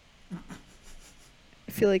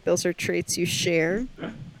 I feel like those are traits you share.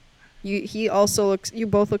 You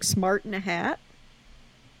both look smart in a hat.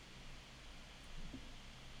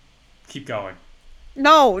 Keep going.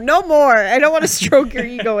 No more. I don't want to stroke your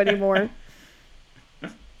ego anymore.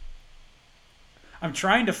 I'm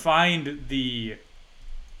trying to find the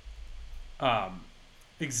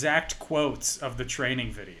exact quotes of the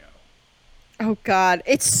training video. Oh, God.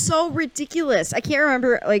 It's so ridiculous. I can't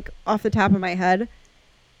remember, like, off the top of my head.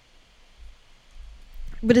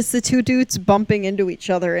 But it's the two dudes bumping into each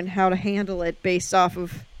other and how to handle it based off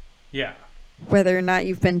of Yeah. whether or not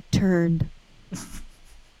you've been turned.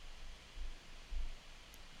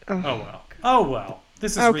 Oh well.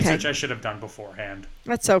 This is Okay. research I should have done beforehand.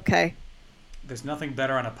 That's okay. There's nothing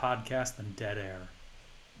better on a podcast than dead air.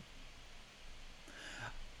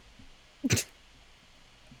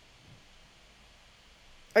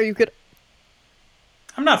 Are you good?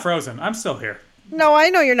 I'm not frozen. I'm still here. No, I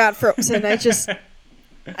know you're not frozen. I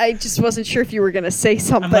just wasn't sure if you were gonna say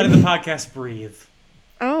something. I'm letting the podcast breathe.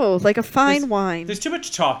 Oh, like a fine wine. There's too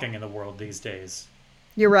much talking in the world these days.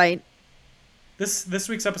 You're right. This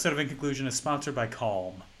week's episode of In Conclusion is sponsored by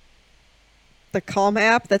Calm. The Calm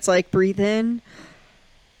app that's like breathe in.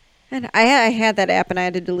 And I had that app and I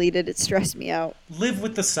had to delete it. It stressed me out. Live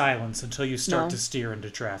with the silence until you start No. to steer into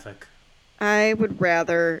traffic. I would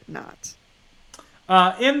rather not.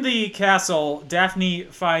 In the castle, Daphne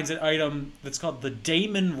finds an item that's called the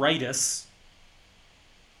Daemonitis,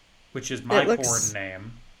 which is my porn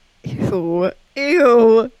name. Ew.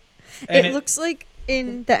 Ew. And It looks like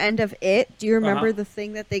in the end of It. Do you remember Uh-huh. the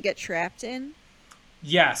thing that they get trapped in?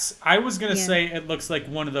 Yes, I was going to Yeah. say it looks like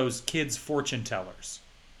one of those kids' fortune tellers.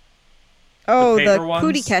 Oh, paper the ones?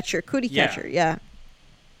 cootie catcher. Cootie Yeah. catcher, yeah.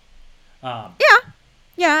 Um,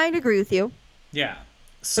 Yeah, I'd agree with you. yeah.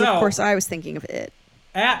 But So, of course, I was thinking of It.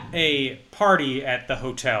 at a party at the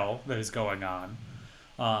hotel that is going on,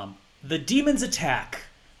 the demons attack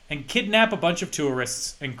and kidnap a bunch of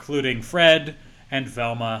tourists, including Fred and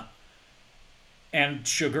Velma and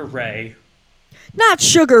Sugar Ray. Not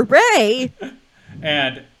Sugar Ray!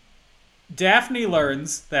 And Daphne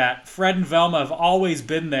learns that Fred and Velma have always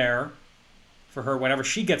been there for her whenever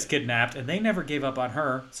she gets kidnapped, and they never gave up on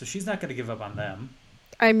her, so she's not going to give up on them.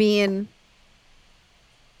 I mean,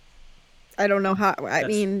 I don't know how. That's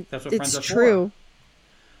what friends it's are true. for.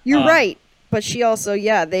 You're right. But she also,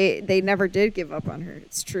 they never did give up on her.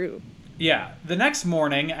 It's true. Yeah, the next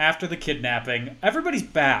morning after the kidnapping, everybody's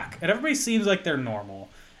back, and everybody seems like they're normal,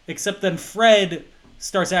 except then Fred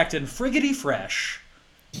starts acting friggity fresh,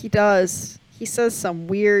 He does. He says some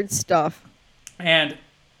weird stuff. and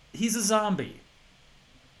he's a zombie.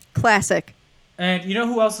 Classic. And you know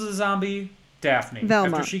who else is a zombie? Daphne.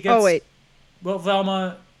 Velma. After she gets, Oh, wait. Well,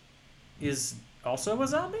 Velma is also a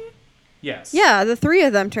zombie? Yes. Yeah, the three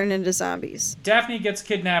of them turn into zombies. Daphne gets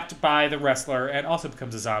kidnapped by the wrestler and also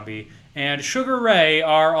becomes a zombie. And Sugar Ray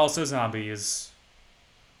are also zombies.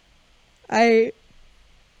 The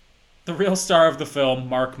real star of the film,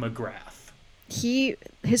 Mark McGrath.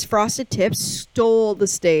 His frosted tips stole the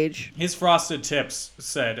stage. His frosted tips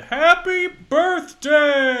said, "Happy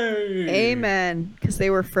birthday!" Amen. Because they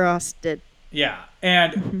were frosted. Yeah.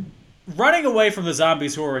 And running away from the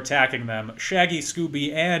zombies who are attacking them, Shaggy,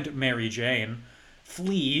 Scooby, and Mary Jane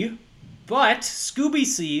flee. But Scooby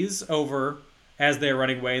sees over, as they're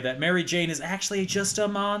running away, that Mary Jane is actually just a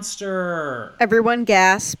monster. Everyone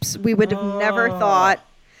gasps. We would have never thought.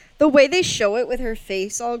 The way they show it with her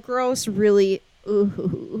face all gross, really.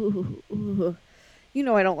 Ooh. You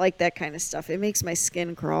know I don't like that kind of stuff. It makes my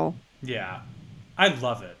skin crawl. Yeah. I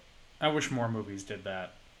love it. I wish more movies did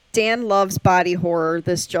that. Dan loves body horror,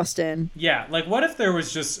 this Justin. Yeah, like what if there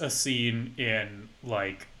was just a scene in,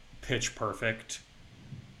 like, Pitch Perfect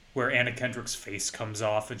where Anna Kendrick's face comes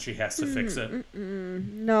off and she has to fix it?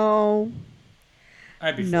 No.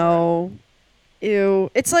 I'd be for No. Ew.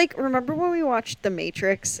 It's like, remember when we watched The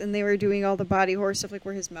Matrix and they were doing all the body horror stuff, like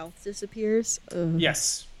where his mouth disappears? Ugh. it.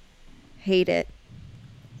 Yes. Hate it.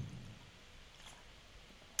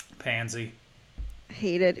 Pansy.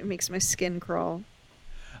 Hate it. It makes my skin crawl.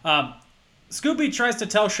 Scooby tries to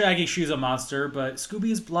tell Shaggy she's a monster, but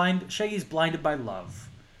Shaggy's blinded by love.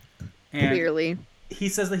 And Clearly. he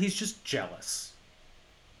says that he's just jealous.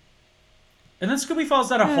 And then Scooby falls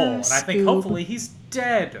down a hole, and I think Scoob. hopefully he's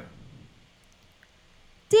dead.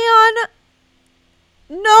 Dan!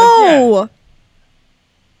 No! Again.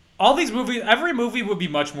 All these movies, every movie would be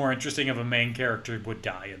much more interesting if a main character would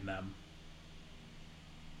die in them.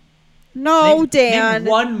 No, Dan.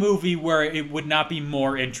 Name one movie where it would not be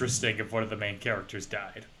more interesting if one of the main characters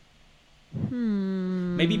died.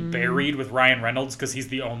 Maybe Buried with Ryan Reynolds because he's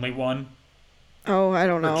the only one. Oh, I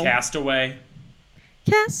don't Or know. Castaway.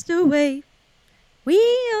 Castaway. We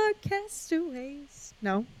are castaways.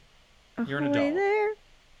 No. You're an Ahoy adult. there.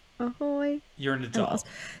 Ahoy. You're an adult.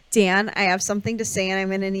 Dan, I have something to say, and I'm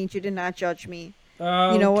going to need you to not judge me.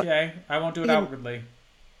 Okay, know what- I won't do it outwardly.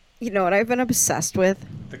 You know what I've been obsessed with?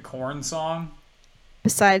 The Korn song.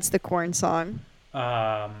 Besides the Korn song.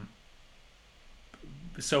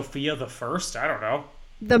 Sophia the First? I don't know.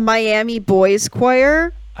 The Miami Boys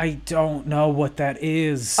Choir. I don't know what that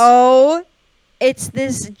is. OMG. It's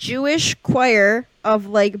this Jewish choir of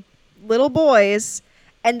like little boys,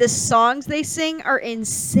 and the songs they sing are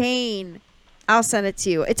insane. I'll send it to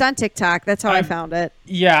you. It's on TikTok. That's how I found it.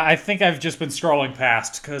 Yeah, I think I've just been scrolling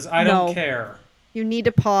past because I don't care. You need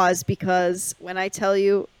to pause because when I tell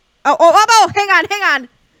you... Oh, hang on.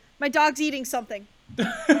 My dog's eating something. You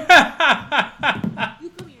come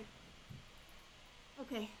here.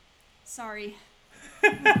 Okay. Sorry.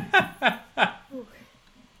 Ooh.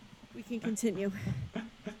 We can continue.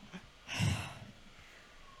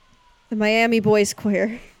 The Miami Boys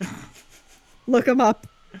Choir. Look them up.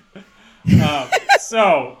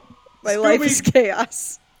 So, my life is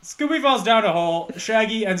chaos. Scooby falls down a hole.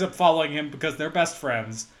 Shaggy ends up following him because they're best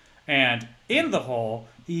friends. And in the hole,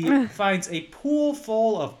 he finds a pool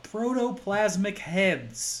full of protoplasmic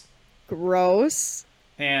heads. Gross.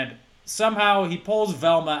 And somehow he pulls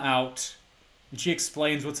Velma out, and she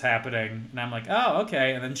explains what's happening. And I'm like, oh,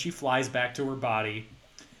 okay. And then she flies back to her body.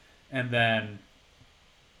 And then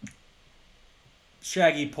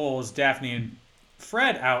Shaggy pulls Daphne and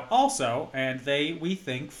Fred out also, and they, we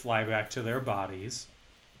think, fly back to their bodies.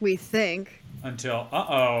 We think. Until,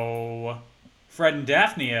 Fred and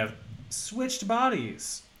Daphne have switched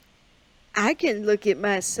bodies. I can look at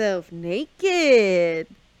myself naked.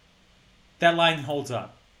 That line holds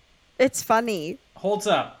up. It's funny. Holds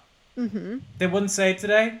up. Mm-hmm. They wouldn't say it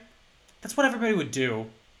today. That's what everybody would do.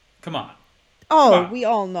 Come on. Oh, Come on. We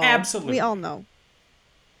all know. Absolutely. We all know.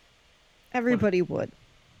 Everybody would.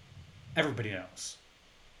 Everybody knows.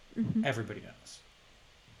 Mm-hmm. Everybody knows.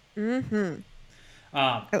 Mm-hmm.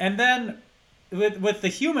 And then with the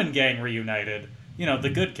human gang reunited, you know, the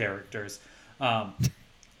good characters,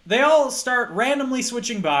 they all start randomly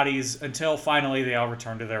switching bodies until finally they all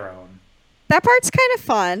return to their own. That part's kind of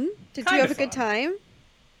fun. Did you have a good fun. time?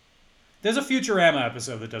 There's a Futurama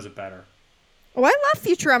episode that does it better. Oh, I love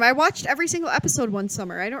Futurama. I watched every single episode one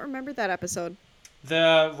summer. I don't remember that episode.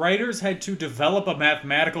 The writers had to develop a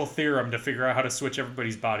mathematical theorem to figure out how to switch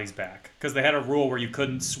everybody's bodies back. Because they had a rule where you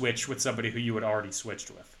couldn't switch with somebody who you had already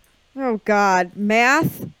switched with. Oh, God.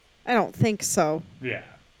 Math? I don't think so. Yeah.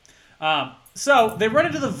 So they run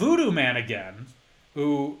into the Voodoo Man again,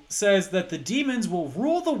 who says that the demons will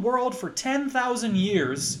rule the world for 10,000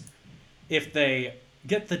 years if they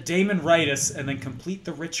get the Damon-ritis and then complete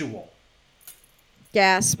the ritual.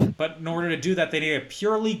 Gasp. But in order to do that, they need a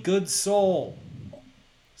purely good soul.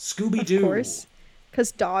 Scooby-Doo. Of course.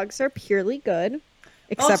 Because dogs are purely good.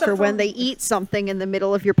 Except for when they eat something in the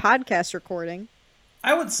middle of your podcast recording.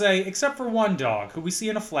 I would say, except for one dog, who we see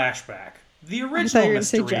in a flashback. The original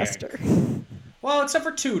Mr. Jester. Well, except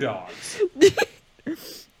for two dogs.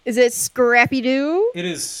 Is it Scrappy-Doo? It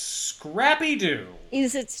is Scrappy-Doo.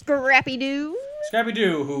 Is it Scrappy-Doo?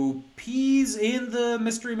 Scrappy-Doo, who pees in the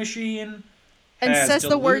mystery machine. And says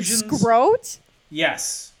the word scrote?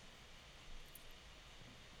 Yes.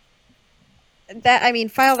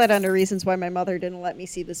 File that under reasons why my mother didn't let me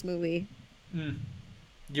see this movie.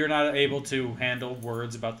 You're not able to handle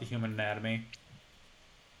words about the human anatomy?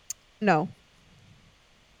 No.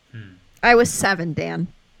 I was 7, Dan.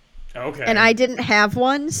 Okay. And I didn't have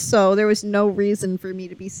one, so there was no reason for me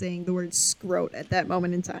to be saying the word scrote at that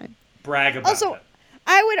moment in time. Brag about it. Also,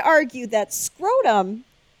 I would argue that scrotum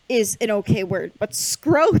is an okay word, but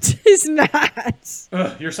scrote is not.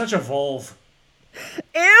 Ugh, you're such a vulve.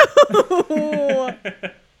 Ew!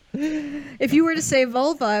 If you were to say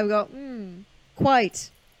vulva, I would go, quite.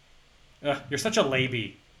 You're such a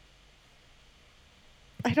labie.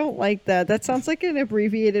 I don't like that. That sounds like an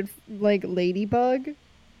abbreviated, like, ladybug.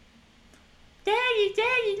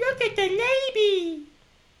 Daddy, look at the labie!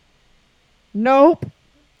 Nope.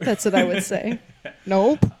 That's what I would say.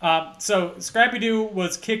 Nope. So, Scrappy-Doo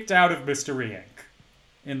was kicked out of Mystery Inc.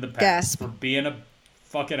 in the past Gasp. for being a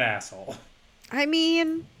fucking asshole. I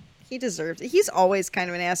mean, he deserves it. He's always kind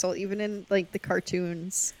of an asshole, even in, like, the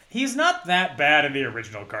cartoons. He's not that bad in the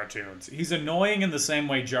original cartoons. He's annoying in the same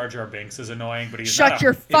way Jar Jar Binks is annoying, but he's Shut not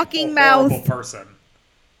your fucking mouth. Horrible person.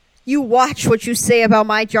 You watch what you say about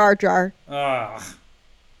my Jar Jar. Ugh.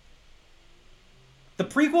 The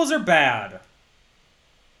prequels are bad.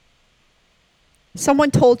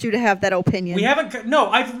 Someone told you to have that opinion. We haven't... No,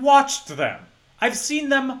 I've watched them. I've seen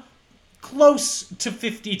them close to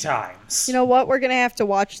 50 times. You know what? We're going to have to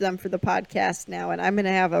watch them for the podcast now, and I'm going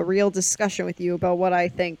to have a real discussion with you about what I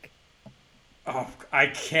think. Oh, I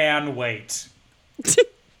can wait.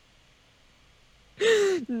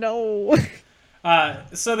 No.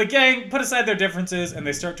 So the gang put aside their differences, and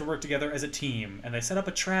they start to work together as a team, and they set up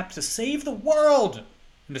a trap to save the world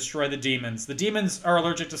and destroy the demons. The demons are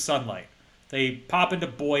allergic to sunlight. They pop into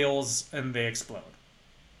boils, and they explode.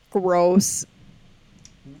 Gross.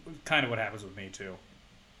 kind of what happens with me, too.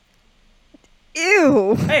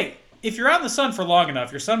 Ew. Hey, if you're out in the sun for long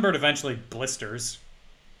enough, your sunburn eventually blisters.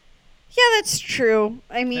 Yeah, that's true.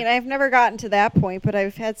 I mean, I've never gotten to that point, but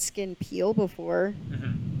I've had skin peel before.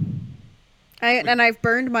 And I've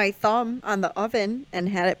burned my thumb on the oven and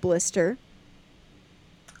had it blister.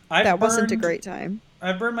 That wasn't a great time.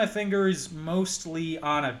 I've burned my fingers mostly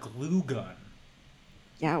on a glue gun.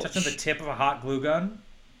 Ouch. Touching the tip of a hot glue gun.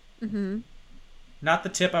 Mm-hmm. Not the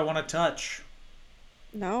tip I want to touch.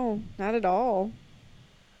 No, not at all.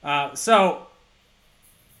 So,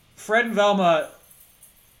 Fred and Velma,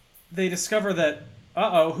 they discover that,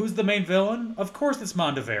 who's the main villain? Of course it's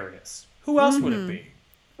Mondavarius. Who else would it be?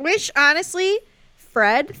 Which, honestly,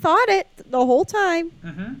 Fred thought it the whole time.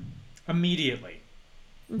 Mm-hmm. Immediately.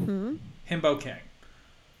 Mm-hmm. Himbo King.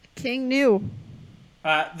 King knew.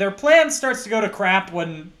 Their plan starts to go to crap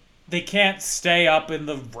when they can't stay up in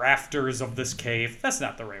the rafters of this cave. That's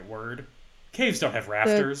not the right word. Caves don't have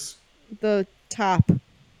rafters. The top.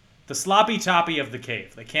 The sloppy toppy of the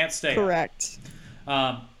cave. They can't stay Correct.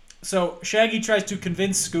 up. So Shaggy tries to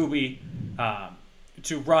convince Scooby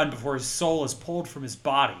to run before his soul is pulled from his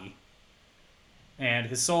body. And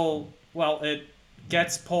his soul, well, it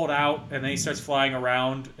gets pulled out, and then he starts flying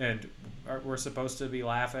around, and we're supposed to be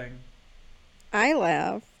laughing. I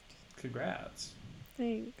laughed. Congrats.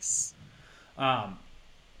 Thanks.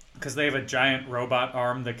 Because they have a giant robot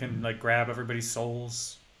arm that can, like, grab everybody's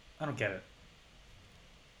souls. I don't get it.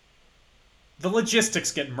 The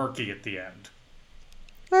logistics get murky at the end.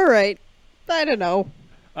 All right. I don't know.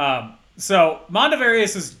 So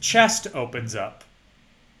Mondavarius' chest opens up.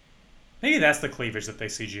 Maybe that's the cleavage that they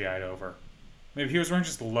CGI'd over. Maybe he was wearing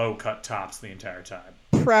just low-cut tops the entire time.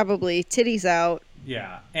 Probably. Titties out.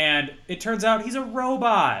 Yeah, and it turns out he's a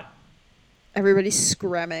robot. Everybody's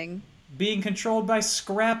screaming. Being controlled by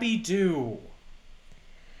Scrappy Doo.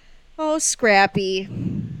 Oh, Scrappy.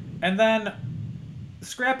 And then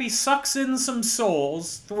Scrappy sucks in some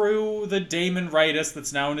souls through the Damon-ritis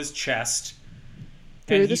that's now in his chest.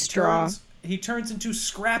 Through the straw. He turns into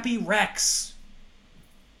Scrappy Rex.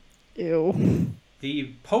 Ew.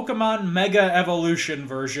 The Pokemon Mega Evolution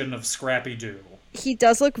version of Scrappy Doo. He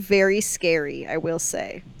does look very scary, I will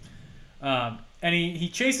say. And he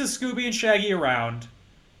chases Scooby and Shaggy around.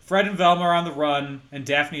 Fred and Velma are on the run, and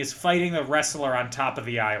Daphne is fighting the wrestler on top of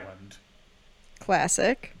the island.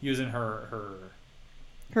 Classic. Using her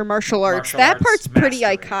martial arts. Martial That arts part's pretty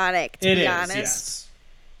mastery. iconic, to be honest. Yes.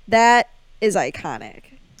 That is iconic.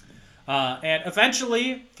 And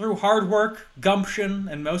eventually, through hard work, gumption,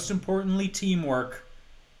 and most importantly, teamwork,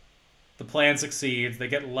 the plan succeeds. They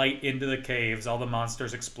get light into the caves. All the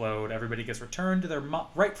monsters explode. Everybody gets returned to their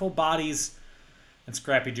rightful bodies. And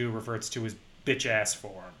Scrappy Doo reverts to his bitch-ass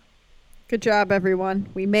form. Good job, everyone.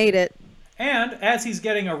 We made it. And as he's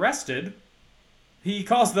getting arrested, he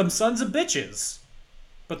calls them sons of bitches.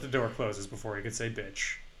 But the door closes before he could say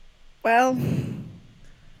bitch. Well,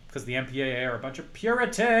 because the MPAA are a bunch of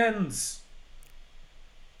Puritans.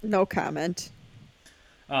 No comment.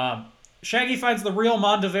 Shaggy finds the real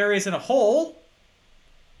Mondavarius in a hole.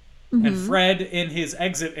 Mm-hmm. And Fred, in his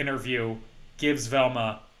exit interview, gives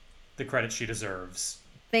Velma the credit she deserves.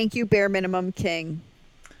 Thank you, bare minimum king.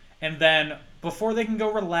 And then, before they can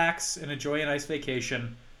go relax and enjoy a nice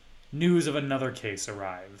vacation, news of another case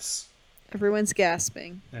arrives. Everyone's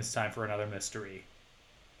gasping. And it's time for another mystery.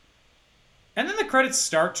 And then the credits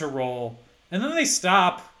start to roll, and then they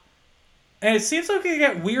stop, and it seems like we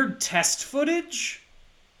get weird test footage.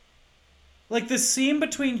 Like the scene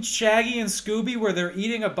between Shaggy and Scooby where they're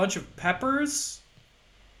eating a bunch of peppers.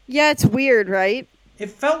 Yeah, it's weird, right? It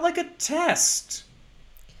felt like a test.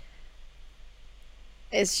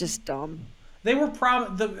 It's just dumb. They were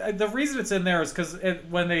the reason it's in there is because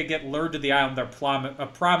when they get lured to the island, they're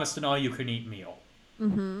promised an all-you-can-eat meal.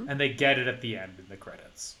 Mm-hmm. And they get it at the end in the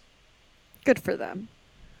credits. Good for them.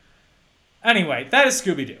 Anyway, that is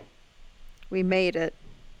Scooby-Doo. We made it.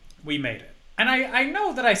 We made it. And I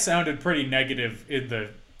know that I sounded pretty negative in the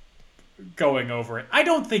going over it. I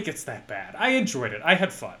don't think it's that bad. I enjoyed it. I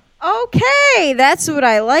had fun. Okay, that's what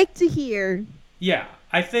I like to hear. Yeah,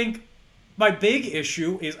 I think my big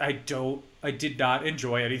issue is I did not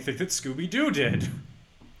enjoy anything that Scooby-Doo did.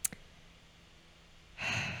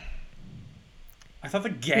 I thought the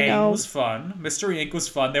gang was fun. Mystery Inc. was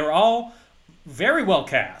fun. They were all very well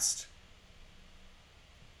cast.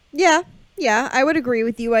 Yeah, I would agree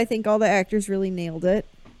with you. I think all the actors really nailed it.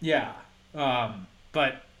 Yeah,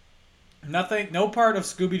 but no part of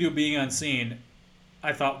Scooby-Doo being unseen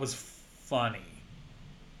I thought was funny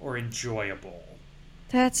or enjoyable.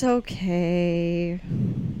 That's okay.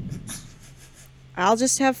 I'll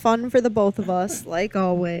just have fun for the both of us, like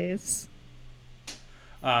always.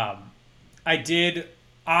 I did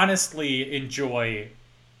honestly enjoy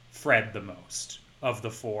Fred the most of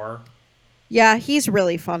the four. Yeah, he's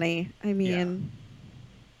really funny. I mean...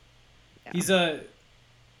 Yeah. He's a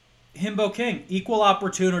himbo king. Equal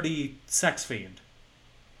opportunity sex fiend.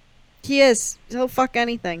 He is. He'll fuck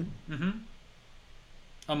anything. Mm-hmm.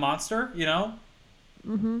 A monster, you know?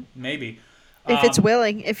 Mm-hmm. Maybe. If it's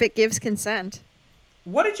willing. If it gives consent.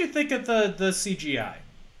 What did you think of the CGI?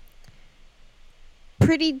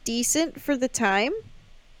 Pretty decent for the time.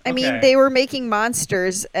 I mean, Okay. they were making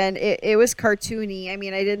monsters, and it was cartoony. I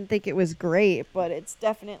mean, I didn't think it was great, but it's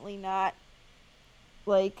definitely not,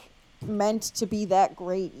 like, meant to be that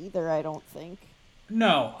great either, I don't think.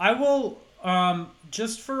 No, I will,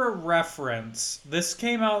 just for a reference, this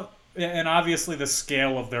came out, and obviously the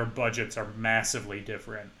scale of their budgets are massively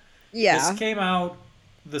different. Yeah. This came out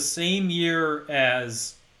the same year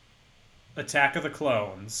as Attack of the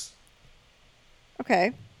Clones,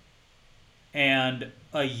 Okay. and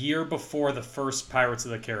a year before the first Pirates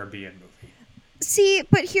of the Caribbean movie. See,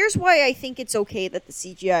 but here's why I think it's okay that the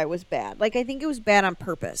CGI was bad. Like, I think it was bad on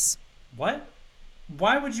purpose. What?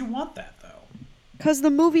 Why would you want that, though? Because the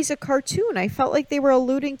movie's a cartoon. I felt like they were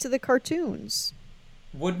alluding to the cartoons.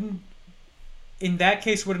 In that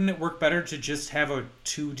case, wouldn't it work better to just have a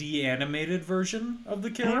 2D animated version of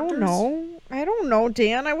the characters? I don't know,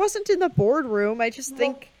 Dan. I wasn't in the boardroom. I just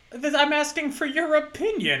think... I'm asking for your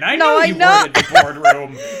opinion. I No, know I you know. weren't in the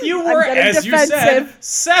boardroom. You were, getting as you said, defensive.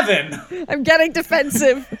 7. I'm getting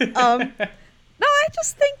defensive. No, I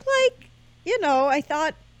just think, like, you know, I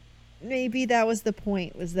thought maybe that was the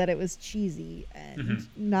point, was that it was cheesy and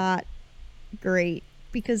not great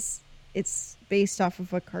because it's based off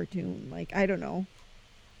of a cartoon. Like, I don't know.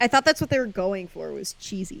 I thought that's what they were going for, was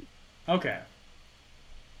cheesy. Okay.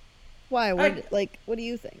 Why? What do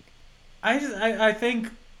you think? I think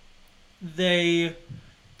they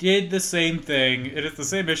did the same thing. It is the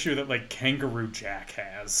same issue that, like, Kangaroo Jack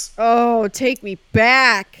has, Oh, take me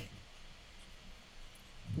back.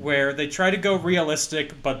 where they try to go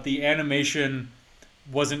realistic, but the animation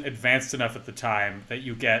wasn't advanced enough at the time that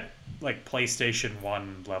you get, like, PlayStation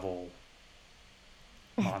 1 level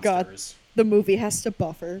God. monsters. The movie has to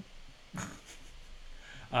buffer.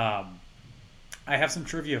 I have some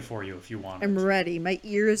trivia for you if you want. I'm ready. My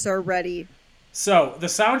ears are ready. So, the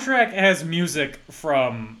soundtrack has music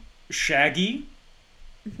from Shaggy,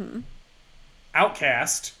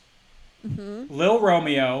 Outkast, Lil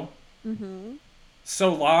Romeo,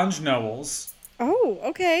 Solange Knowles, Oh,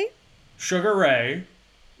 okay. Sugar Ray,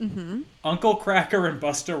 Uncle Cracker and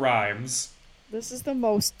Busta Rhymes, This is the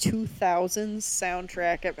most 2000s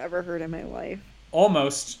soundtrack I've ever heard in my life.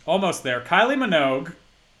 almost there, Kylie Minogue,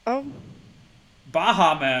 Oh,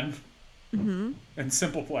 Baha Men, and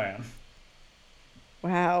Simple Plan.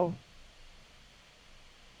 wow.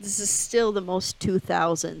 This is still the most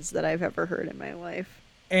 2000s that I've ever heard in my life.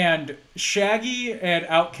 And Shaggy and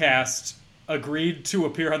Outkast agreed to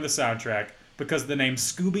appear on the soundtrack because the name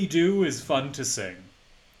Scooby-Doo is fun to sing.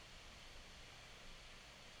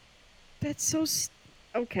 That's so...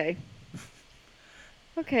 Okay.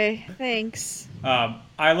 Okay, thanks.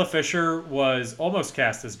 Isla Fisher was almost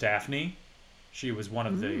cast as Daphne. She was one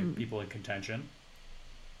of the people in contention.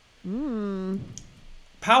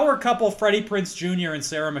 Power couple Freddie Prinze Jr. and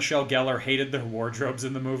Sarah Michelle Gellar hated their wardrobes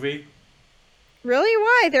in the movie. Really?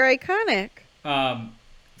 Why? They're iconic.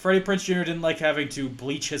 Freddie Prinze Jr. didn't like having to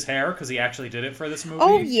bleach his hair because he actually did it for this movie.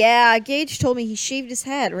 Oh, yeah. Gage told me he shaved his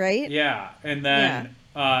head, right? Yeah, and then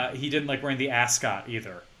he didn't like wearing the ascot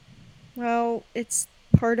either. Well, it's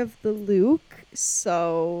part of the look,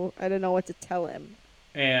 so I don't know what to tell him.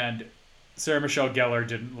 And Sarah Michelle Gellar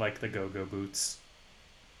didn't like the go-go boots.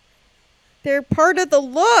 They're part of the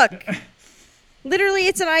look. Literally,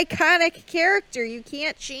 it's an iconic character. You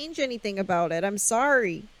can't change anything about it. I'm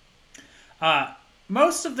sorry.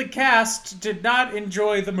 Most of the cast did not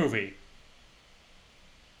enjoy the movie.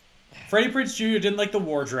 Freddie Prinze Jr. didn't like the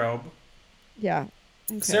wardrobe. Yeah.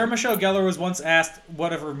 Okay. Sarah Michelle Gellar was once asked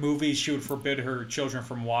whatever movies she would forbid her children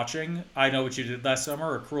from watching. I Know What You Did Last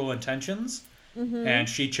Summer or Cruel Intentions. And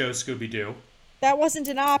she chose Scooby-Doo. That wasn't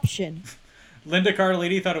an option. Linda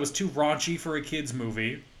Cardellini thought it was too raunchy for a kid's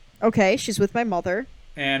movie. Okay, she's with my mother.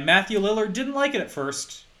 And Matthew Lillard didn't like it at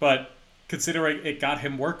first, but considering it got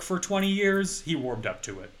him work for 20 years, he warmed up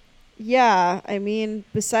to it. Yeah, I mean,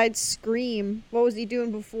 besides Scream, what was he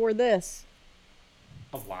doing before this?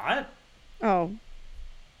 A lot? Oh.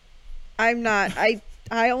 I'm not. I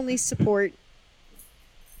only support...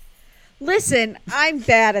 Listen, I'm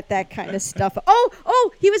bad at that kind of stuff.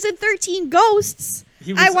 Oh, he was in 13 Ghosts.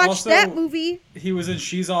 He was I watched also, that movie. He was in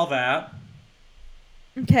She's All That.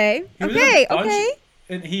 Okay. He was in a bunch- Okay.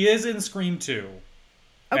 And he is in Scream 2.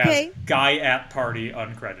 Okay. As Guy at Party,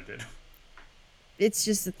 uncredited. It's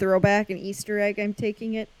just a throwback, an Easter egg, I'm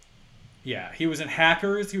taking it. Yeah, he was in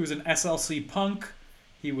Hackers. He was in SLC Punk.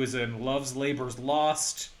 He was in Love's Labor's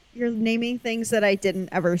Lost. You're naming things that I didn't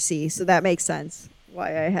ever see, so that makes sense. Why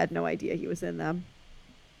I had no idea he was in them.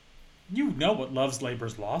 You know what Love's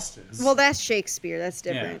Labor's Lost is. Well, that's Shakespeare. That's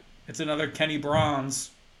yeah. different. It's another Kenneth Branagh.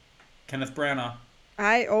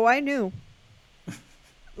 I knew.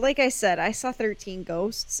 Like I said, I saw 13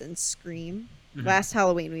 Ghosts and Scream. Mm-hmm. Last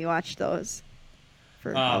Halloween we watched those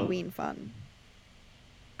for Halloween fun.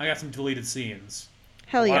 I got some deleted scenes.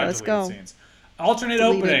 Hell yeah, let's go. Scenes. Alternate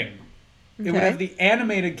Deleted. opening. It would Okay. have the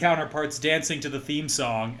animated counterparts dancing to the theme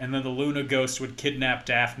song, and then the Luna ghost would kidnap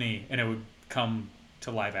Daphne, and it would come to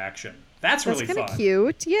live action. That's really That's kind fun. of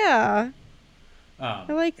cute. Yeah.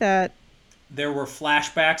 I like that. There were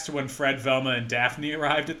flashbacks to when Fred, Velma, and Daphne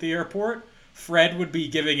arrived at the airport. Fred would be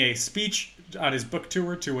giving a speech on his book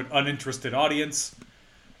tour to an uninterested audience.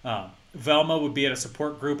 Velma would be at a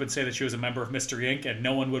support group and say that she was a member of Mystery Inc. and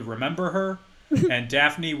no one would remember her. And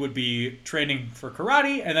Daphne would be training for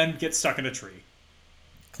karate and then get stuck in a tree.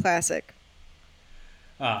 Classic.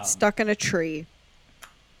 Stuck in a tree.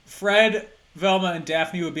 Fred, Velma, and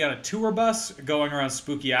Daphne would be on a tour bus going around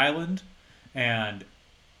Spooky Island, and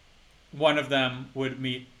one of them would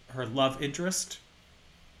meet her love interest.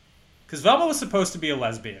 Because Velma was supposed to be a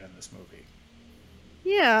lesbian in this movie.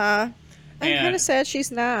 Yeah. I'm And- kind of sad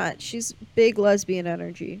she's not. She's big lesbian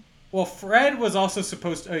energy. Well, Fred was also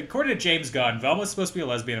supposed to, according to James Gunn, Velma's supposed to be a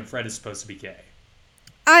lesbian and Fred is supposed to be gay.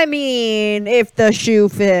 I mean, if the shoe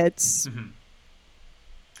fits.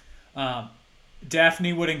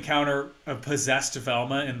 Daphne would encounter a possessed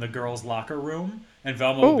Velma in the girls' locker room, and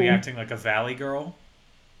Velma would be Ooh. acting like a valley girl.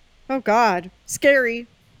 Oh, God. Scary.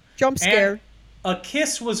 Jump scare. And a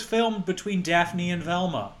kiss was filmed between Daphne and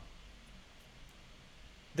Velma.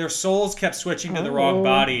 Their souls kept switching to the wrong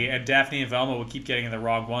body, and Daphne and Velma would keep getting in the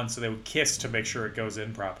wrong one, so they would kiss to make sure it goes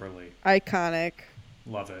in properly. Iconic.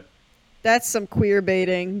 Love it. That's some queer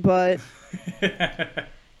baiting, but,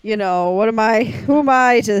 you know, who am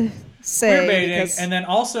I to say? Queer baiting. Because- And then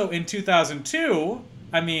also in 2002,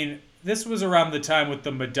 I mean, this was around the time with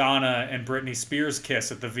the Madonna and Britney Spears kiss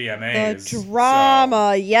at the VMAs. the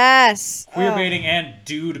drama, yes. So, queer Oh, baiting and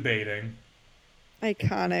dude baiting.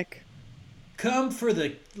 Iconic. Come for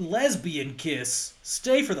the lesbian kiss,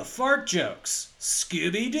 stay for the fart jokes.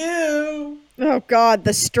 Scooby-Doo! Oh, God.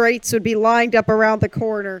 The straights would be lined up around the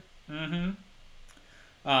corner.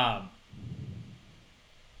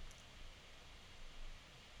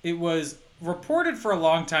 It was reported for a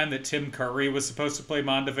long time that Tim Curry was supposed to play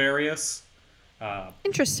Mondavarius.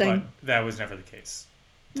 Interesting. But that was never the case.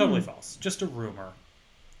 Totally false. Just a rumor.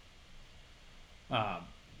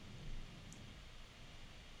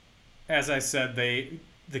 As I said,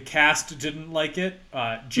 the cast didn't like it.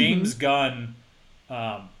 James Gunn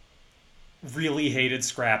really hated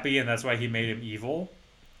Scrappy, and that's why he made him evil.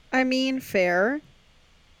 I mean, fair.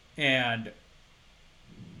 And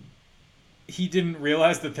he didn't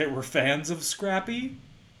realize that they were fans of Scrappy.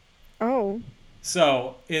 Oh.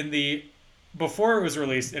 So, before it was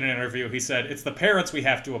released in an interview, he said, "It's the parents we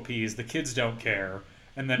have to appease. The kids don't care."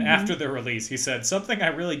 And then after the release, he said, "Something I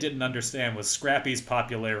really didn't understand was Scrappy's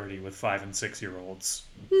popularity with 5- and 6-year-olds."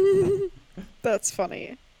 That's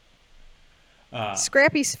funny.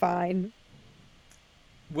 Scrappy's fine.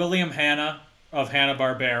 William Hanna of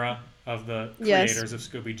Hanna-Barbera, of the Yes. creators of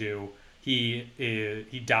Scooby-Doo,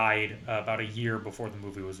 he died about a year before the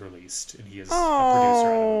movie was released, and he is a producer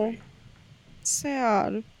on the movie.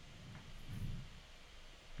 Sad.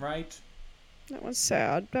 Right? That was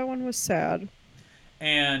sad. That one was sad.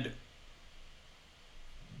 And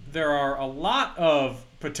there are a lot of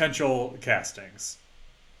potential castings.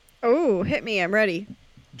 Oh, hit me. I'm ready.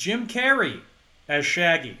 Jim Carrey as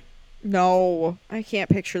Shaggy. No, I can't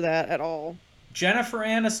picture that at all. Jennifer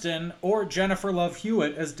Aniston or Jennifer Love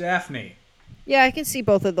Hewitt as Daphne. Yeah, I can see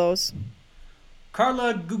both of those.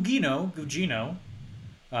 Carla Gugino,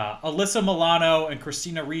 Alyssa Milano, and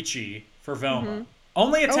Christina Ricci for Velma.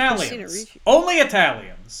 Only Christina Italians. Ricci. Only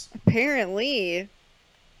Italians. Apparently.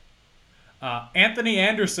 Anthony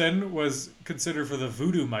Anderson was considered for the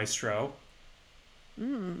Voodoo Maestro.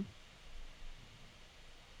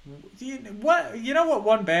 You know what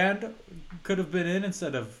one band could have been in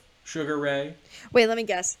instead of Sugar Ray? Wait, let me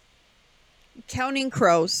guess. Counting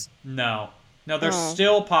Crows. No, they're Oh.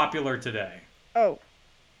 still popular today. Oh.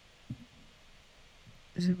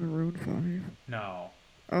 Is it Maroon 5? No.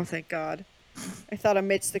 Oh, thank God. I thought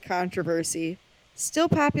amidst the controversy. Still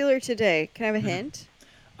popular today. Can I have a hint?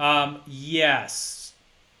 Yes.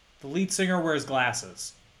 The lead singer wears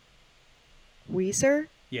glasses. Weezer?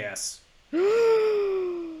 Yes.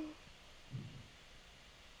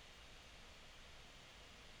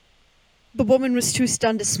 The woman was too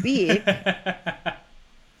stunned to speak.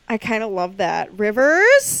 I kind of love that.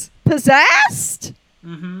 Rivers? Possessed?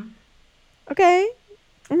 Mm-hmm. Okay.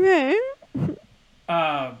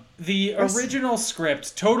 The original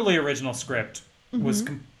script, totally original script, was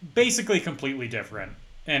basically completely different.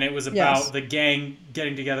 And it was about the gang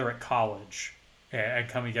getting together at college and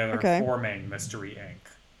coming together and forming Mystery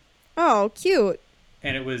Inc. Oh, cute.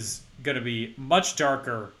 And it was going to be much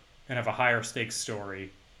darker and have a higher stakes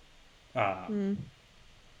story. And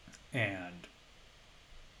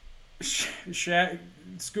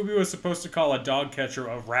Scooby was supposed to call a dog catcher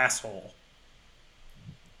a rasshole.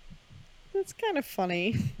 That's kind of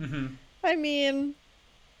funny. Mm-hmm. I mean,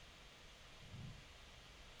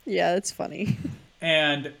 yeah, it's funny.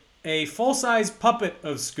 And a full-size puppet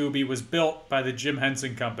of Scooby was built by the Jim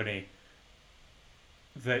Henson Company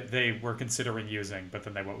that they were considering using, but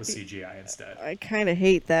then they went with CGI instead. I kind of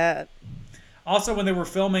hate that. Also, when they were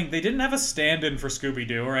filming, they didn't have a stand-in for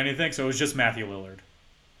Scooby-Doo or anything, so it was just Matthew Lillard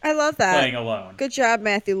I love that. playing alone. Good job,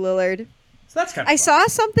 Matthew Lillard. So that's kind of I saw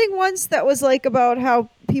something once that was like about how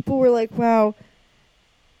people were like, wow,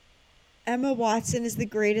 Emma Watson is the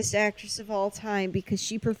greatest actress of all time because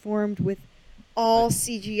she performed with all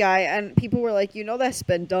CGI, and people were like, that's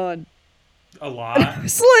been done. a lot. I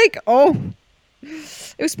was like, oh.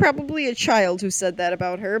 It was probably a child who said that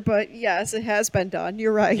about her, but yes, it has been done.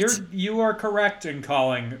 You're right. You are correct in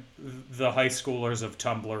calling the high schoolers of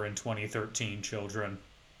Tumblr in 2013 children.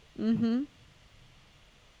 Mm-hmm.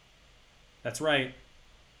 That's right.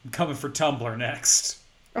 I'm coming for Tumblr next.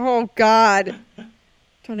 Oh, God.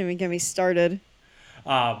 Don't even get me started.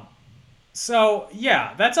 So,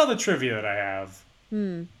 yeah, that's all the trivia that I have.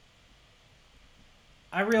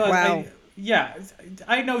 I realize... Wow.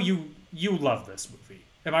 I know you love this movie.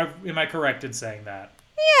 Am I correct in saying that?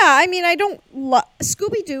 Yeah, I mean, I don't...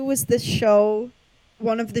 Scooby-Doo was the show,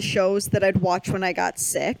 one of the shows that I'd watch when I got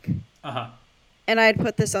sick. Uh-huh. And I'd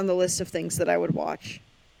put this on the list of things that I would watch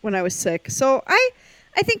when I was sick. So I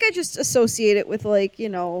think I just associate it with, like,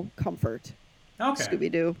 comfort. Okay.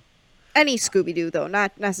 Scooby-Doo. Any Scooby-Doo, though,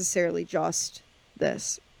 not necessarily just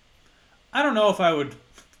this. I don't know if I would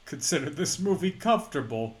consider this movie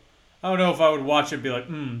comfortable. I don't know if I would watch it and be like,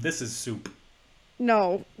 this is soup.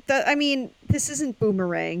 No. This isn't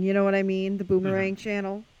Boomerang. You know what I mean? The Boomerang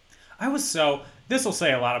channel. This will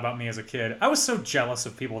say a lot about me as a kid. I was so jealous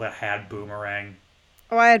of people that had Boomerang.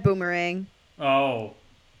 Oh, I had Boomerang. Oh.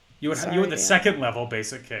 You had the second level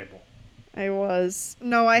basic cable. I was.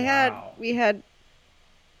 No, we had,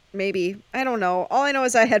 maybe. I don't know. All I know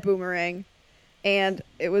is I had Boomerang. And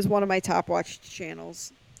it was one of my top watched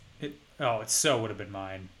channels. It so would have been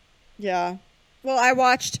mine. Yeah. Well, I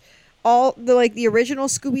watched all the original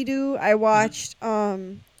Scooby-Doo. I watched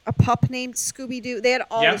a pup named Scooby-Doo. They had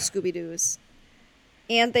all the Scooby-Doos.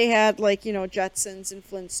 And they had Jetsons and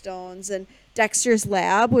Flintstones, and Dexter's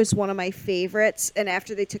Lab was one of my favorites. And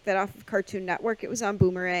after they took that off of Cartoon Network, it was on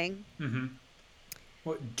Boomerang. Mm-hmm.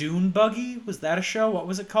 What, Dune Buggy? Was that a show? What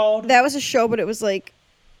was it called? That was a show, but it was I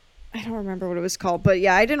don't remember what it was called. But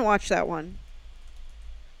yeah, I didn't watch that one.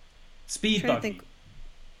 Speed Buggy.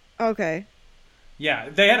 Okay. Yeah,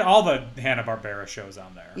 they had all the Hanna-Barbera shows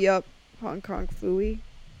on there. Yep. Hong Kong Phooey.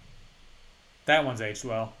 That one's aged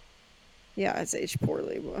well. Yeah, it's aged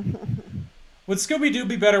poorly. Would Scooby-Doo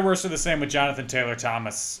be better, worse, or the same with Jonathan Taylor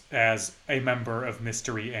Thomas as a member of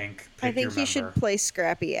Mystery Inc.? I think he should play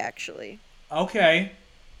Scrappy, actually. Okay.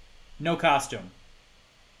 No costume.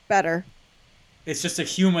 Better. It's just a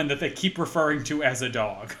human that they keep referring to as a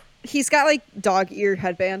dog. He's got, dog ear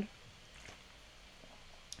headband.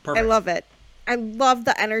 Perfect. I love it. I love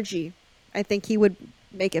the energy. I think he would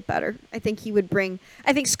make it better. I think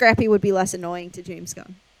Scrappy would be less annoying to James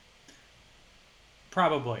Gunn.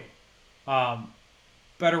 Probably.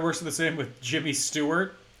 Better, worse, or the same with Jimmy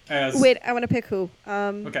Stewart as... Wait, I want to pick who.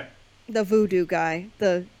 Okay. The voodoo guy.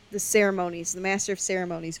 The ceremonies. The master of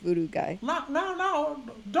ceremonies voodoo guy. No.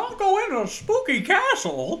 Don't go into a spooky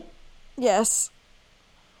castle. Yes.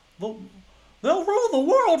 They'll rule the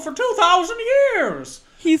world for 2,000 years.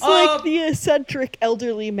 He's like the eccentric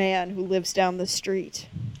elderly man who lives down the street.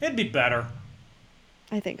 It'd be better.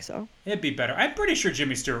 I think so. It'd be better. I'm pretty sure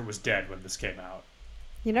Jimmy Stewart was dead when this came out.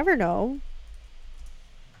 You never know.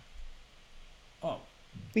 Oh.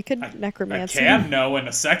 We could necromancy. I can know in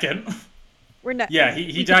a second. We're not. Yeah,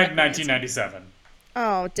 he died in 1997.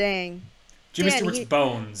 Oh, dang. Jimmy Stewart's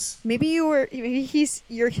bones. Maybe you're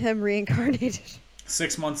him reincarnated.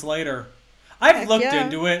 6 months later. I've Heck looked yeah.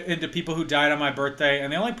 into people who died on my birthday,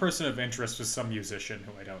 and the only person of interest was some musician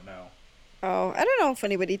who I don't know. Oh, I don't know if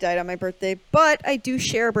anybody died on my birthday, but I do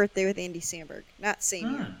share a birthday with Andy Samberg. Not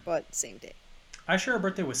same year, but same day. I share a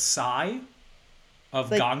birthday with Psy of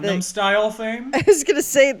Like Gangnam Style fame. I was going to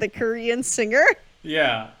say the Korean singer.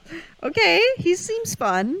 Yeah. Okay, he seems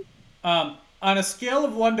fun. On a scale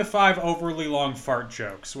of 1 to 5 overly long fart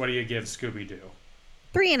jokes, what do you give Scooby-Doo?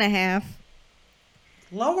 3.5.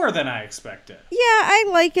 Lower than I expected. Yeah, I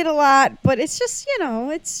like it a lot, but it's just,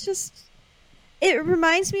 it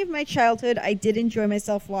reminds me of my childhood. I did enjoy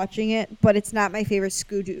myself watching it, but it's not my favorite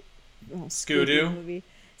Scooby-Doo movie.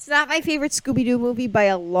 It's not my favorite Scooby-Doo movie by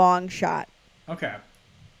a long shot. Okay.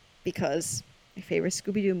 Because my favorite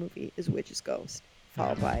Scooby-Doo movie is Witch's Ghost,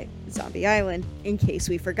 followed by Zombie Island, in case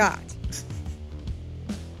we forgot.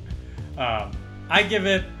 I give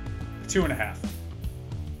it 2.5.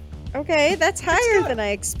 Okay, that's higher than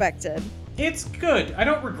I expected. It's good. I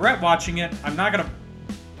don't regret watching it. I'm not going to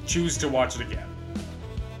choose to watch it again.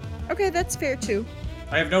 Okay, that's fair too.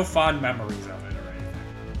 I have no fond memories of it or anything.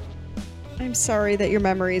 I'm sorry that your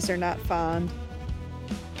memories are not fond.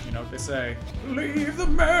 You know what they say? Leave the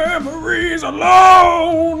memories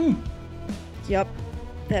alone! Yep,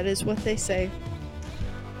 that is what they say.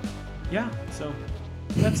 Yeah, so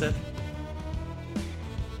that's it.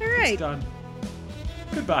 All right. It's done.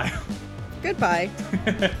 Goodbye. Goodbye.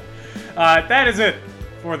 That is it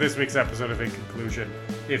for this week's episode of In Conclusion.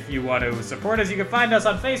 If you want to support us, you can find us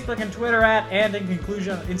on Facebook and Twitter @and In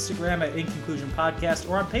Conclusion, on Instagram @In Conclusion Podcast,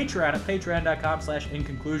 or on Patreon at patreon.com/In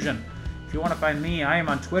Conclusion. If you want to find me, I am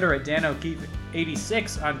on Twitter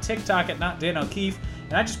 @DanO'Keefe86, on TikTok @NotDanO'Keefe,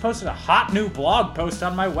 and I just posted a hot new blog post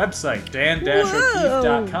on my website,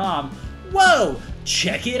 dan-o'keefe.com. Whoa!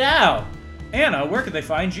 Check it out! Anna, where can they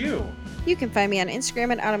find you? You can find me on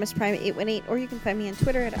Instagram @AutomusPrime818, or you can find me on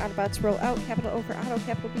Twitter @AutobotsRollOut, capital O for Auto,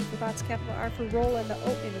 capital B for Bots, capital R for Roll, and the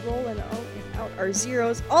O and Roll and the O and out are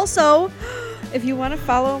zeros. Also, if you want to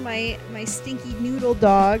follow my stinky noodle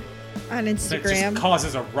dog on That Instagram, just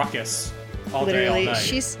causes a ruckus all day, all literally,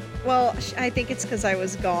 night. I think it's because I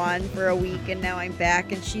was gone for a week and now I'm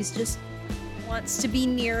back, and she's just wants to be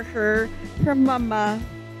near her mama.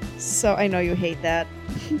 So I know you hate that.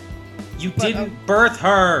 You didn't birth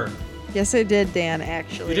her. Yes, I did, Dan,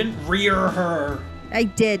 actually. You didn't rear her. I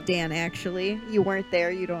did, Dan, actually. You weren't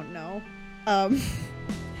there. You don't know. If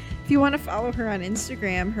you want to follow her on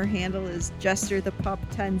Instagram, her handle is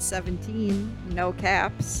JesterThePup1017. No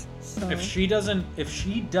caps. So. If she doesn't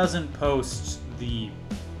post the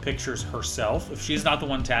pictures herself, if she's not the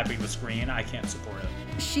one tapping the screen, I can't support it.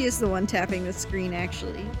 She is the one tapping the screen,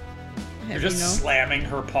 actually. You're just slamming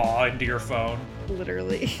her paw into your phone.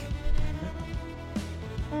 Literally.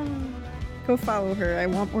 Go follow her. I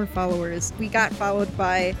want more followers. We got followed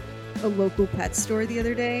by a local pet store the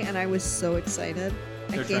other day, and I was so excited.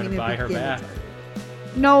 They're trying to buy her back.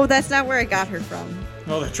 No, that's not where I got her from.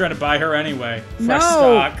 Well, they're trying to buy her anyway. Fresh No.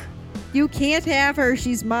 stock. You can't have her.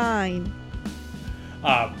 She's mine.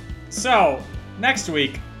 So, next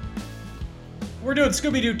week, we're doing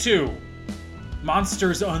Scooby-Doo 2.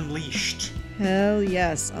 Monsters Unleashed. Hell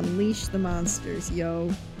yes. Unleash the monsters,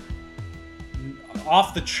 yo.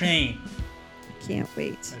 Off the chain, Can't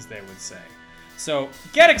wait. as they would say. So,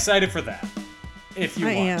 get excited for that, if you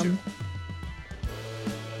want to.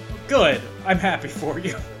 Good. I'm happy for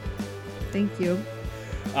you. Thank you.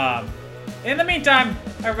 In the meantime,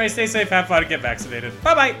 everybody stay safe, have fun, and get vaccinated.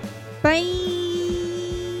 Bye-bye. Bye.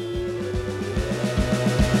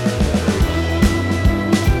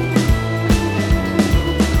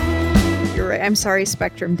 You're right. I'm sorry,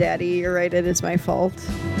 Spectrum Daddy. You're right. It is my fault.